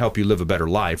information that's going to help you live a better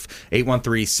life.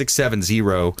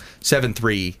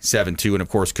 813-670-7372. And, of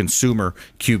course,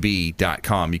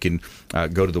 consumerqb.com. You can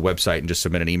go to the website and just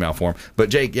submit an email form. But,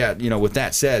 Jake, with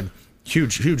that said,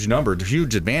 huge number,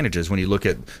 huge advantages when you look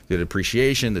at the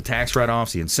depreciation, the tax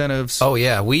write-offs, the incentives. Oh,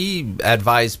 yeah. We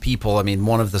advise people,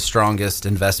 one of the strongest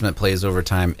investment plays over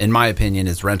time, in my opinion,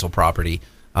 is rental property,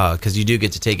 because you do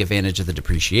get to take advantage of the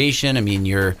depreciation.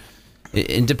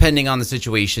 And depending on the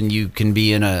situation, you can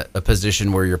be in a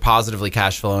position where you're positively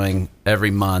cash flowing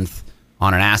every month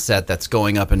on an asset that's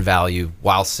going up in value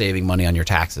while saving money on your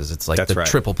taxes. It's like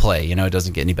triple play. It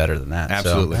doesn't get any better than that.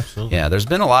 Absolutely. Yeah, there's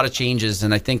been a lot of changes,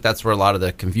 and I think that's where a lot of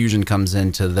the confusion comes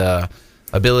into the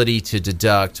ability to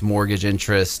deduct mortgage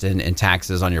interest and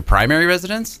taxes on your primary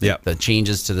residence. Yep. The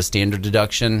changes to the standard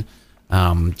deduction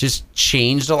just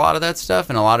changed a lot of that stuff,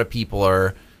 and a lot of people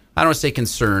are, I don't want to say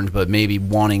concerned, but maybe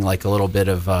wanting like a little bit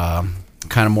of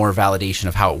kind of more validation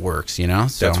of how it works, So,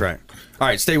 that's right. All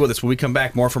right, stay with us. When we come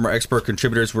back, more from our expert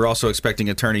contributors. We're also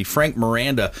expecting attorney Frank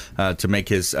Miranda to make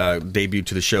his debut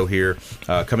to the show here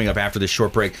coming up after this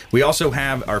short break. We also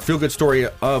have our feel-good story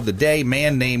of the day.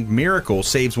 Man named Miracle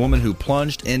saves woman who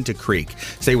plunged into creek.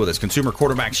 Stay with us. Consumer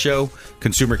Quarterback Show,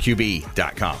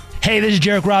 consumerqb.com. Hey, this is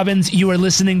Jarek Robbins. You are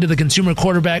listening to the Consumer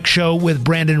Quarterback Show with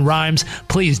Brandon Rhymes.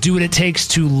 Please do what it takes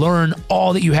to learn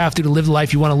all that you have to live the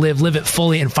life you want to live it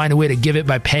fully, and find a way to give it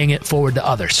by paying it forward to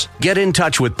others. Get in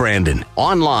touch with Brandon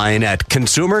online at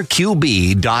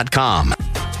consumerqb.com.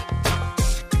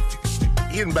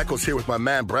 Ian Beckles here with my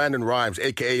man, Brandon Rhymes,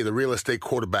 a.k.a. the real estate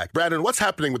quarterback. Brandon, what's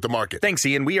happening with the market? Thanks,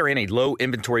 Ian. We are in a low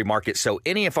inventory market, so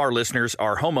any of our listeners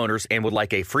are homeowners and would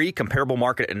like a free comparable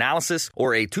market analysis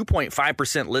or a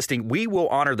 2.5% listing, we will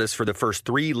honor this for the first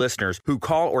 3 listeners who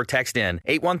call or text in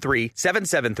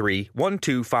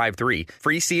 813-773-1253.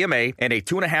 Free CMA and a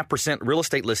 2.5% real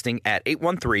estate listing at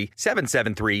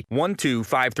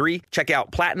 813-773-1253. Check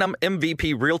out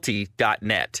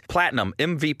PlatinumMVPRealty.net.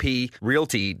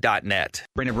 PlatinumMVPRealty.net.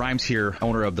 Brandon Rhymes here,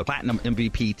 owner of the Platinum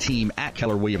MVP team at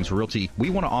Keller Williams Realty. We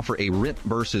want to offer a rent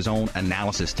versus own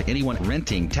analysis to anyone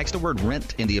renting. Text the word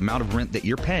rent and the amount of rent that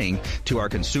you're paying to our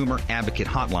consumer advocate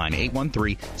hotline,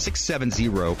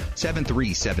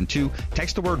 813-670-7372.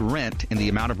 Text the word rent and the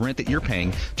amount of rent that you're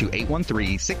paying to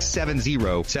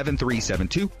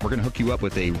 813-670-7372. We're going to hook you up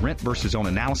with a rent versus own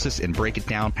analysis and break it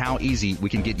down how easy we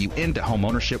can get you into home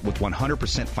ownership with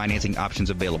 100% financing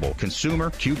options available.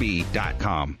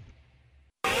 ConsumerQB.com.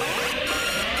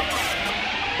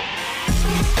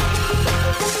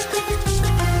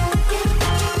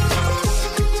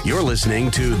 You're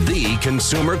listening to The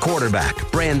Consumer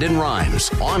Quarterback, Brandon Rhymes,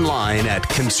 online at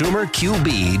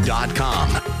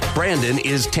consumerqb.com. Brandon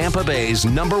is Tampa Bay's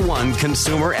 #1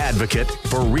 consumer advocate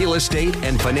for real estate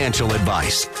and financial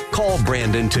advice. Call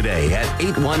Brandon today at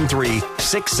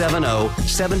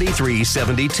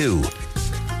 813-670-7372.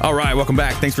 All right, welcome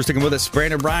back. Thanks for sticking with us.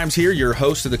 Brandon Rhymes here, your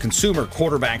host of the Consumer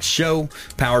Quarterback Show,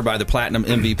 powered by the Platinum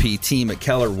MVP team at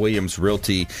Keller Williams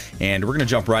Realty. And we're going to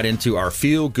jump right into our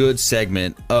feel-good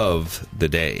segment of the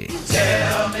day.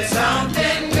 Tell me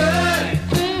something good.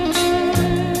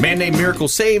 Man named Miracle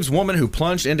saves woman who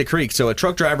plunged into creek. So a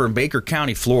truck driver in Baker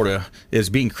County, Florida,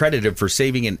 is being credited for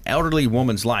saving an elderly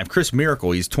woman's life. Chris Miracle,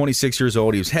 he's 26 years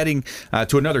old. He was heading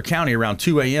to another county around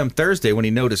 2 a.m. Thursday when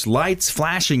he noticed lights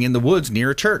flashing in the woods near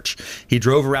a church. He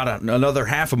drove around another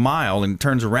half a mile and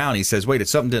turns around. He says, wait,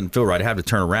 something didn't feel right. I have to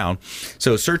turn around.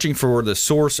 So searching for the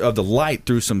source of the light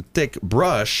through some thick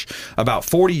brush about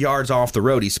 40 yards off the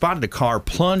road, he spotted a car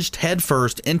plunged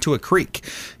headfirst into a creek.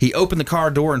 He opened the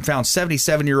car door and found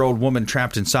 77-year-old woman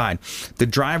trapped inside. The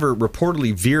driver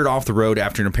reportedly veered off the road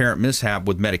after an apparent mishap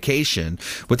with medication.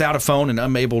 Without a phone and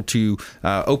unable to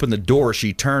open the door,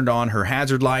 she turned on her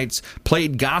hazard lights,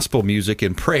 played gospel music,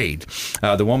 and prayed.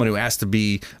 The woman, who asked to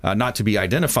be not to be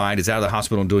identified, is out of the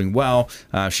hospital and doing well.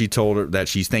 She told her that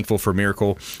she's thankful for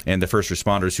Miracle and the first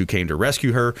responders who came to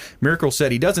rescue her. Miracle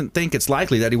said he doesn't think it's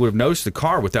likely that he would have noticed the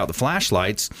car without the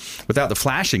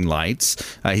flashing lights.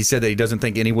 He said that he doesn't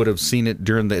think anyone would have seen it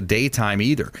during the daytime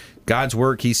either. God's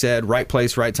work, he said, right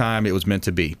place, right time. It was meant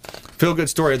to be. Feel good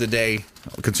story of the day,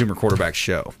 Consumer Quarterback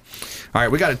Show. All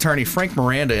right, we got attorney Frank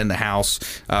Miranda in the house.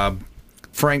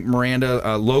 Frank Miranda,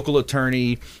 a local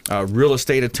attorney, real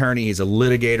estate attorney. He's a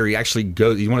litigator.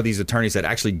 He's one of these attorneys that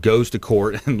actually goes to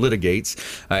court and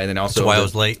litigates. And then also, that's why I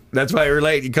was late. That's why you're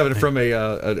late. You're coming from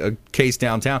a case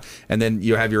downtown. And then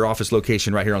you have your office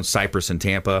location right here on Cypress in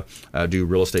Tampa. Do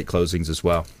real estate closings as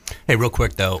well. Hey, real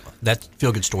quick, though, that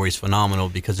feel-good story is phenomenal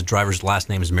because the driver's last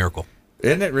name is Miracle.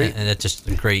 Isn't it? And that's just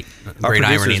a great Our irony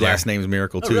producer's there. last name is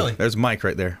Miracle, too. Oh, really? There's Mike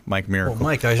right there. Mike Miracle. Well,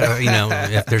 Mike,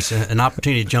 if there's an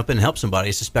opportunity to jump in and help somebody,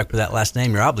 I suspect with that last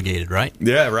name, you're obligated, right?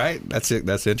 Yeah, right. That's it.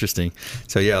 That's interesting.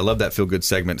 So, yeah, I love that feel-good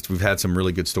segment. We've had some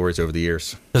really good stories over the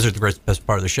years. Those are the best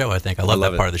part of the show, I think. I love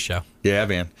that part of the show. Yeah,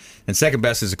 man. And second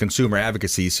best is a consumer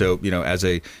advocacy. So, as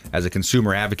a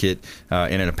consumer advocate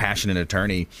and a passionate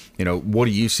attorney, what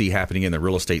do you see happening in the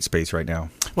real estate space right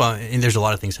now? Well, and there's a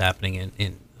lot of things happening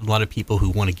in a lot of people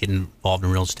who want to get involved in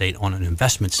real estate on an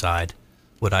investment side.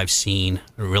 What I've seen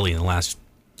really in the last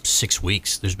 6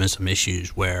 weeks, there's been some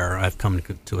issues where I've come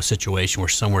to a situation where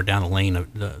somewhere down the lane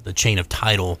of the chain of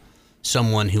title,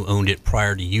 someone who owned it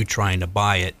prior to you trying to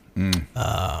buy it,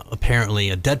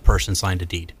 apparently a dead person signed a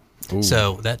deed. Ooh.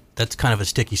 So that's kind of a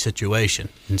sticky situation.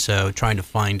 And so trying to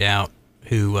find out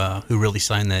who really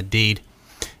signed that deed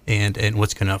and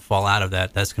what's going to fall out of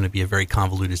that's going to be a very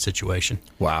convoluted situation.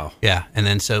 Wow. Yeah. And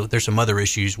then so there's some other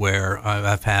issues where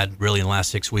I've had really in the last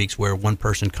 6 weeks where one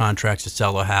person contracts to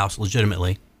sell a house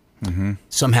legitimately,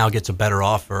 somehow gets a better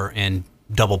offer and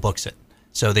double books it.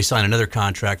 So they sign another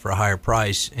contract for a higher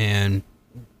price, and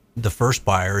the first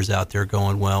buyer is out there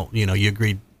going, well, you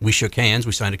agreed, we shook hands,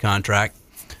 we signed a contract,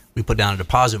 we put down a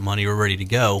deposit money, we're ready to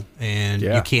go, and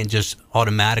you can't just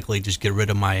automatically just get rid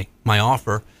of my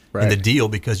offer in the deal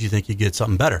because you think you get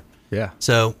something better. Yeah.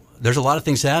 So there's a lot of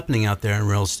things happening out there in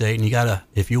real estate, and you gotta,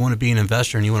 if you want to be an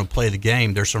investor and you want to play the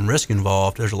game, there's some risk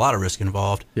involved. There's a lot of risk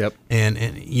involved. Yep. And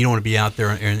you don't want to be out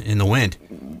there in the wind.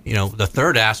 The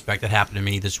third aspect that happened to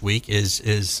me this week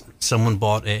is someone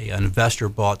an investor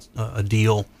bought a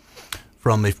deal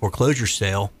from a foreclosure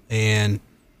sale, and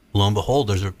lo and behold,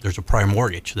 there's a prior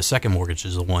mortgage. The second mortgage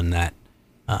is the one that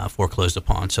foreclosed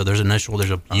upon. So there's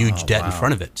a huge debt in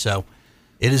front of it. So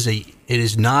it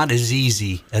is not as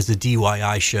easy as the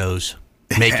DIY shows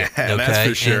make it. Okay, that's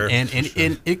for sure. And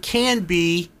it can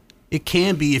be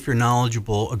if you're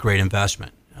knowledgeable, a great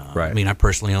investment. Right. I mean, I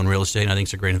personally own real estate, and I think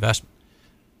it's a great investment.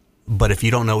 But if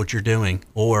you don't know what you're doing,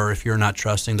 or if you're not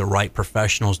trusting the right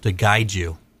professionals to guide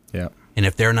you, and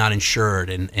if they're not insured,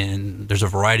 and there's a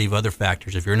variety of other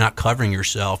factors, if you're not covering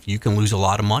yourself, you can lose a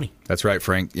lot of money. That's right,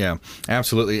 Frank. Yeah,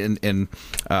 absolutely. And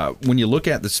when you look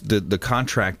at this, the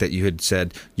contract that you had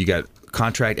said, you got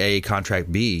contract A,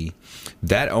 contract B,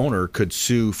 that owner could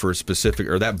sue for a specific,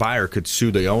 or that buyer could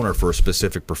sue the owner for a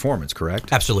specific performance,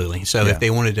 correct? Absolutely. So if they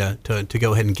wanted to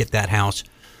go ahead and get that house,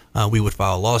 we would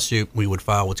file a lawsuit. We would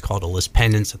file what's called a lis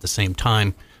pendens at the same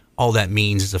time. All that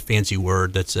means is a fancy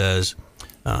word that says,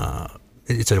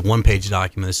 it's a one-page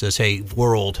document that says, hey,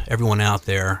 world, everyone out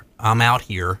there, I'm out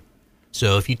here.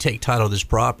 So if you take title of this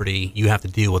property, you have to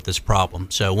deal with this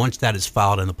problem. So once that is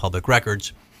filed in the public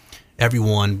records,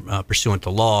 everyone pursuant to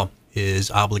law is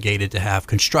obligated to have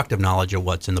constructive knowledge of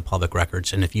what's in the public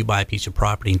records. And if you buy a piece of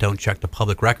property and don't check the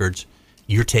public records,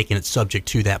 you're taking it subject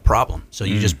to that problem. So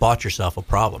you just bought yourself a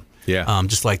problem. Yeah.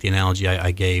 Just like the analogy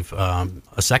I gave a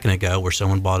second ago, where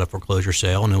someone bought a foreclosure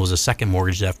sale and it was a second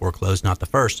mortgage that foreclosed, not the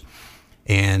first.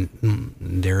 And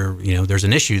there's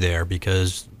an issue there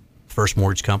because first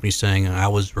mortgage company saying I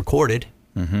was recorded.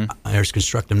 There's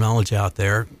constructive knowledge out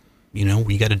there.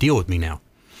 You got to deal with me now.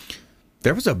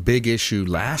 There was a big issue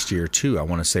last year too. I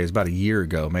want to say it's about a year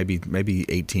ago, maybe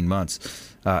 18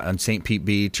 months, on St. Pete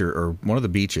Beach or one of the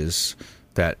beaches.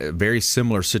 That a very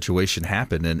similar situation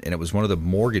happened, and it was one of the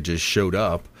mortgages showed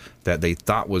up that they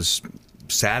thought was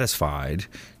satisfied.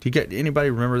 Do you get anybody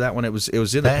remember that one? It was in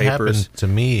the that papers. Happened to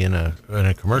me in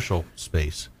a commercial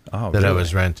space that really? I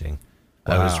was renting.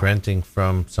 Wow. I was renting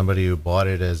from somebody who bought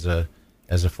it as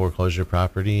a foreclosure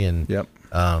property, and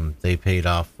they paid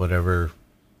off whatever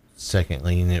second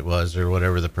lien it was or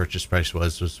whatever the purchase price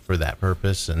was for that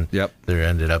purpose, and there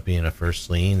ended up being a first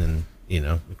lien, and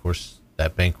of course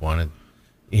that bank wanted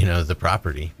the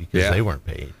property because they weren't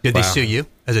paid. Did they sue you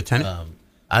as a tenant?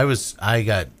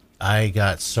 I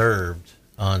got served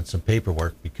on some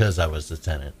paperwork because I was the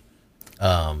tenant,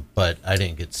 but I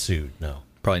didn't get sued. No.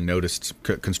 Probably noticed,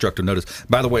 constructive notice.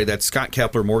 By the way, that's Scott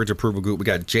Kepler, Mortgage Approval Group. We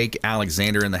got Jake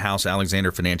Alexander in the house,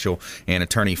 Alexander Financial, and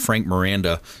attorney Frank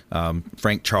Miranda,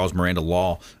 Frank Charles Miranda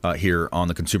Law here on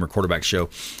the Consumer Quarterback Show.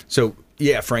 So,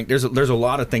 yeah, Frank, there's a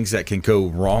lot of things that can go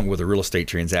wrong with a real estate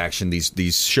transaction.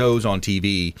 These shows on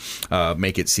TV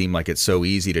make it seem like it's so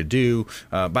easy to do.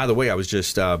 By the way, I was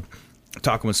just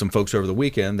talking with some folks over the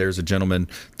weekend, there's a gentleman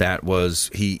that was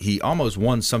he almost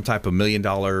won some type of $1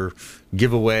 million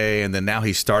giveaway, and then now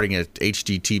he's starting an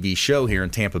HGTV show here in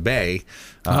Tampa Bay.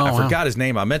 I forgot his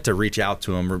name. I meant to reach out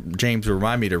to him. James,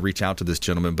 remind me to reach out to this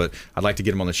gentleman, but I'd like to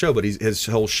get him on the show. But his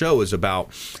whole show is about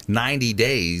 90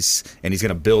 days, and he's going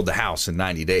to build the house in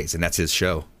 90 days, and that's his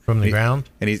show. From the ground?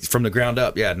 And he's from the ground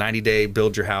up, 90-day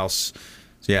build your house.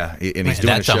 Yeah, and he's doing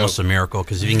that's a show. Almost a miracle,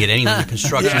 because if you can get anyone in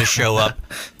construction to show up,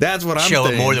 that's what I'm show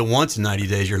saying. up more than once in 90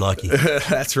 days, you're lucky.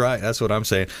 That's right. That's what I'm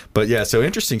saying. But yeah, so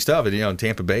interesting stuff. And in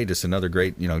Tampa Bay, just another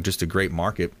great, just a great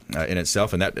market in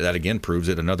itself, and that again proves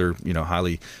it. Another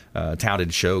highly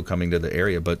touted show coming to the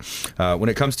area. But when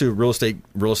it comes to real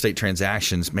estate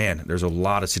transactions, man, there's a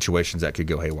lot of situations that could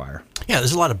go haywire. Yeah,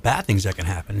 there's a lot of bad things that can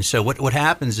happen. And so what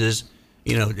happens is,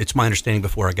 it's my understanding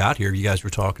before I got here, you guys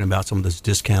were talking about some of those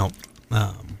discount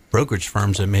brokerage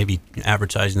firms that may be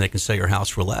advertising they can sell your house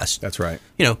for less. That's right.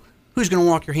 Who's going to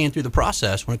walk your hand through the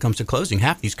process when it comes to closing?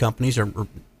 Half these companies or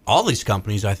all these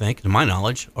companies, I think, to my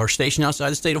knowledge, are stationed outside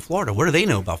the state of Florida. What do they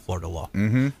know about Florida law?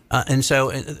 Mm-hmm. And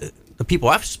so the people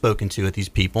I've spoken to at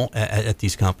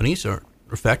these companies are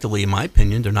effectively, in my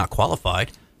opinion, they're not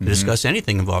qualified to discuss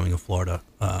anything involving a Florida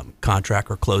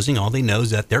contract or closing. All they know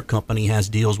is that their company has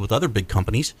deals with other big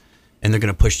companies, and they're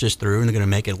going to push this through, and they're going to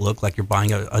make it look like you're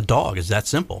buying a dog. It's that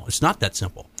simple. It's not that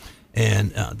simple.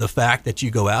 And the fact that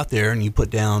you go out there and you put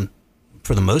down,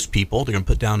 for the most people, they're going to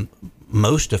put down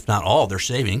most, if not all, of their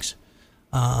savings,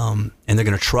 and they're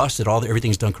going to trust that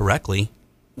everything's done correctly.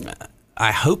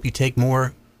 I hope you take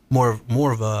more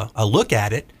of a look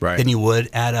at it than you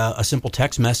would at a simple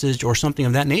text message or something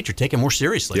of that nature. Take it more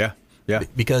seriously. Yeah. Yeah.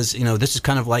 Because, this is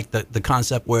kind of like the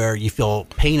concept where you feel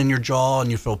pain in your jaw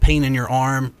and you feel pain in your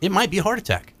arm. It might be a heart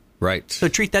attack. Right. So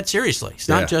treat that seriously. It's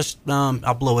not just,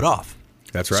 I'll blow it off.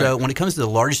 That's right. So when it comes to the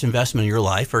largest investment in your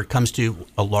life, or it comes to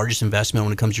a largest investment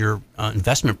when it comes to your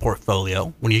investment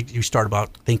portfolio, when you start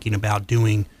thinking about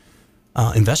doing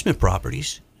investment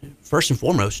properties, first and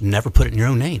foremost, never put it in your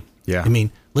own name. Yeah. I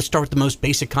mean, let's start with the most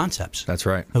basic concepts. That's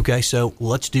right. Okay, so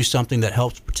let's do something that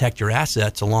helps protect your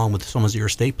assets along with some of your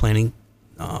estate planning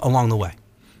along the way.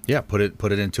 Yeah, put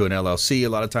it into an LLC. A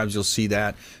lot of times you'll see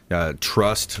that.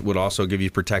 Trust would also give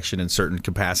you protection in certain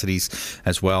capacities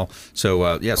as well.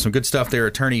 So, some good stuff there.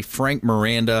 Attorney Frank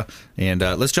Miranda. And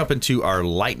let's jump into our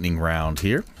lightning round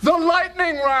here. The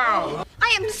lightning round!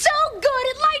 I am so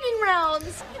good at lightning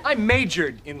rounds! I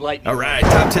majored in lightning. All right,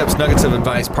 top tips, nuggets of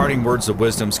advice, parting words of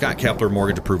wisdom. Scott Kepler,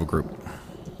 Mortgage Approval Group.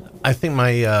 I think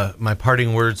my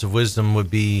parting words of wisdom would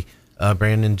be,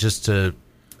 Brandon, just to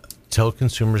tell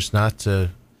consumers not to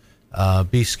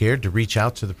be scared to reach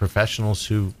out to the professionals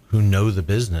who know the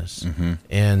business,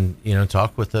 and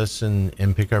talk with us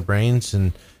and pick our brains,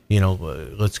 and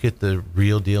let's get the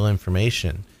real deal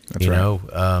information. That's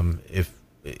right.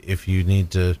 If you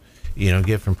need to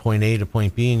get from point A to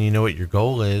point B, and you know what your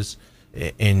goal is,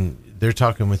 and they're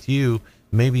talking with you,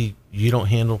 maybe you don't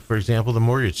handle, for example, the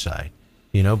mortgage side,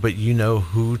 but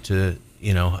who to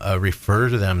refer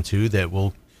to them to that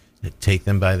will take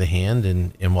them by the hand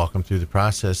and walk them through the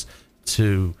process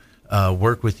to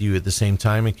work with you at the same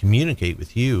time and communicate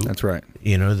with you. That's right.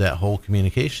 That whole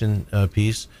communication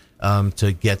piece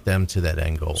to get them to that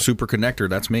end goal. Super connector.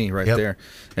 That's me right there.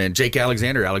 And Jake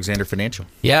Alexander Financial.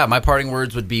 Yeah, my parting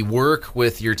words would be work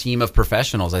with your team of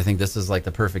professionals. I think this is like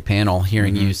the perfect panel.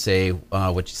 Hearing you say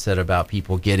what you said about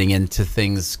people getting into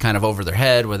things kind of over their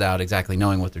head without exactly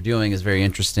knowing what they're doing is very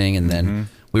interesting. And then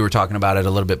we were talking about it a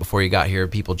little bit before you got here.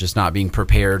 People just not being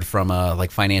prepared from a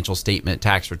financial statement,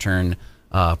 tax return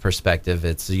perspective.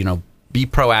 It's be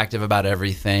proactive about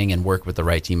everything and work with the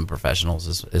right team of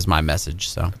professionals is my message.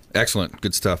 So excellent,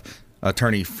 good stuff.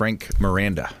 Attorney Frank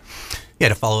Miranda. Yeah,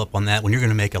 to follow up on that, when you're going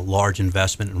to make a large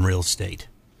investment in real estate,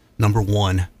 number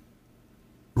one,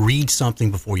 read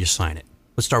something before you sign it.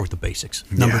 Let's start with the basics.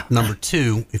 Number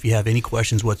two, if you have any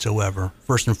questions whatsoever,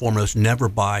 first and foremost, never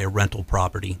buy a rental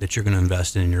property that you're going to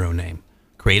invest in your own name.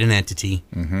 Create an entity.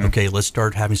 Okay, let's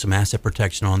start having some asset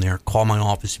protection on there. Call my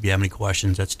office if you have any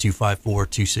questions. That's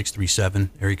 254-2637,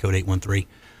 area code 813.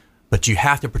 But you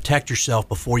have to protect yourself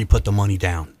before you put the money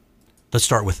down. Let's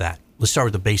start with that. Let's start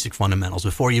with the basic fundamentals.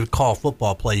 Before you call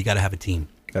football play, you got to have a team.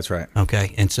 That's right.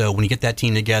 Okay, and so when you get that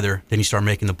team together, then you start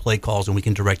making the play calls, and we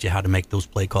can direct you how to make those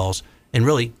play calls. And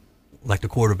really, like the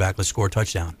quarterback, let's score a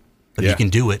touchdown. But you can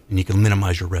do it, and you can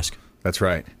minimize your risk. That's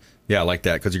right. Yeah, I like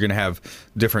that, because you're going to have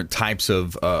different types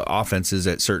of offenses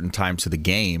at certain times of the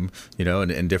game,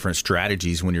 and different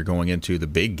strategies when you're going into the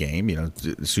big game,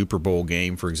 the Super Bowl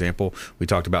game, for example. We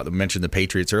mentioned the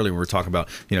Patriots earlier. We were talking about,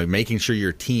 making sure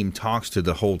your team talks to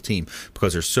the whole team,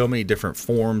 because there's so many different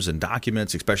forms and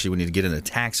documents, especially when you get into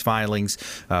tax filings.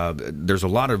 There's a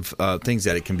lot of things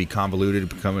that it can be convoluted,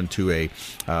 become into a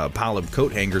pile of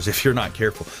coat hangers if you're not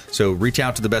careful. So reach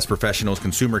out to the best professionals,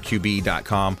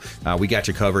 consumerqb.com. We got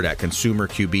you covered at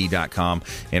consumerqb.com.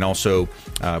 And also,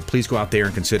 please go out there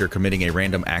and consider committing a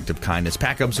random act of kindness.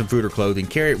 Pack up some food or clothing,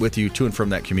 carry it with you to and from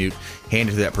that commute, hand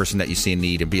it to that person that you see in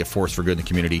need, and be a force for good in the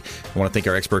community. I want to thank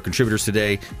our expert contributors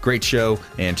today. Great show,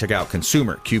 and check out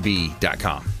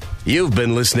consumerqb.com. You've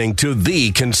been listening to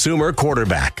The Consumer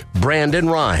Quarterback, Brandon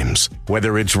Rhymes.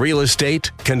 Whether it's real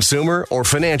estate, consumer, or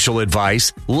financial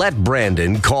advice, let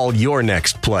Brandon call your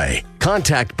next play.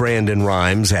 Contact Brandon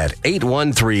Rhymes at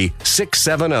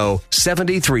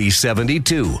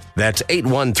 813-670-7372. That's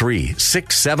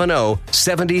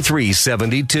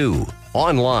 813-670-7372.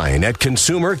 Online at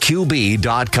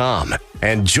consumerqb.com.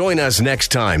 And join us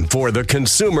next time for The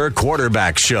Consumer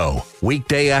Quarterback Show,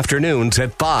 weekday afternoons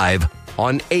at 5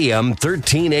 on AM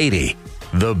 1380.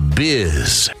 The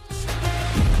Biz.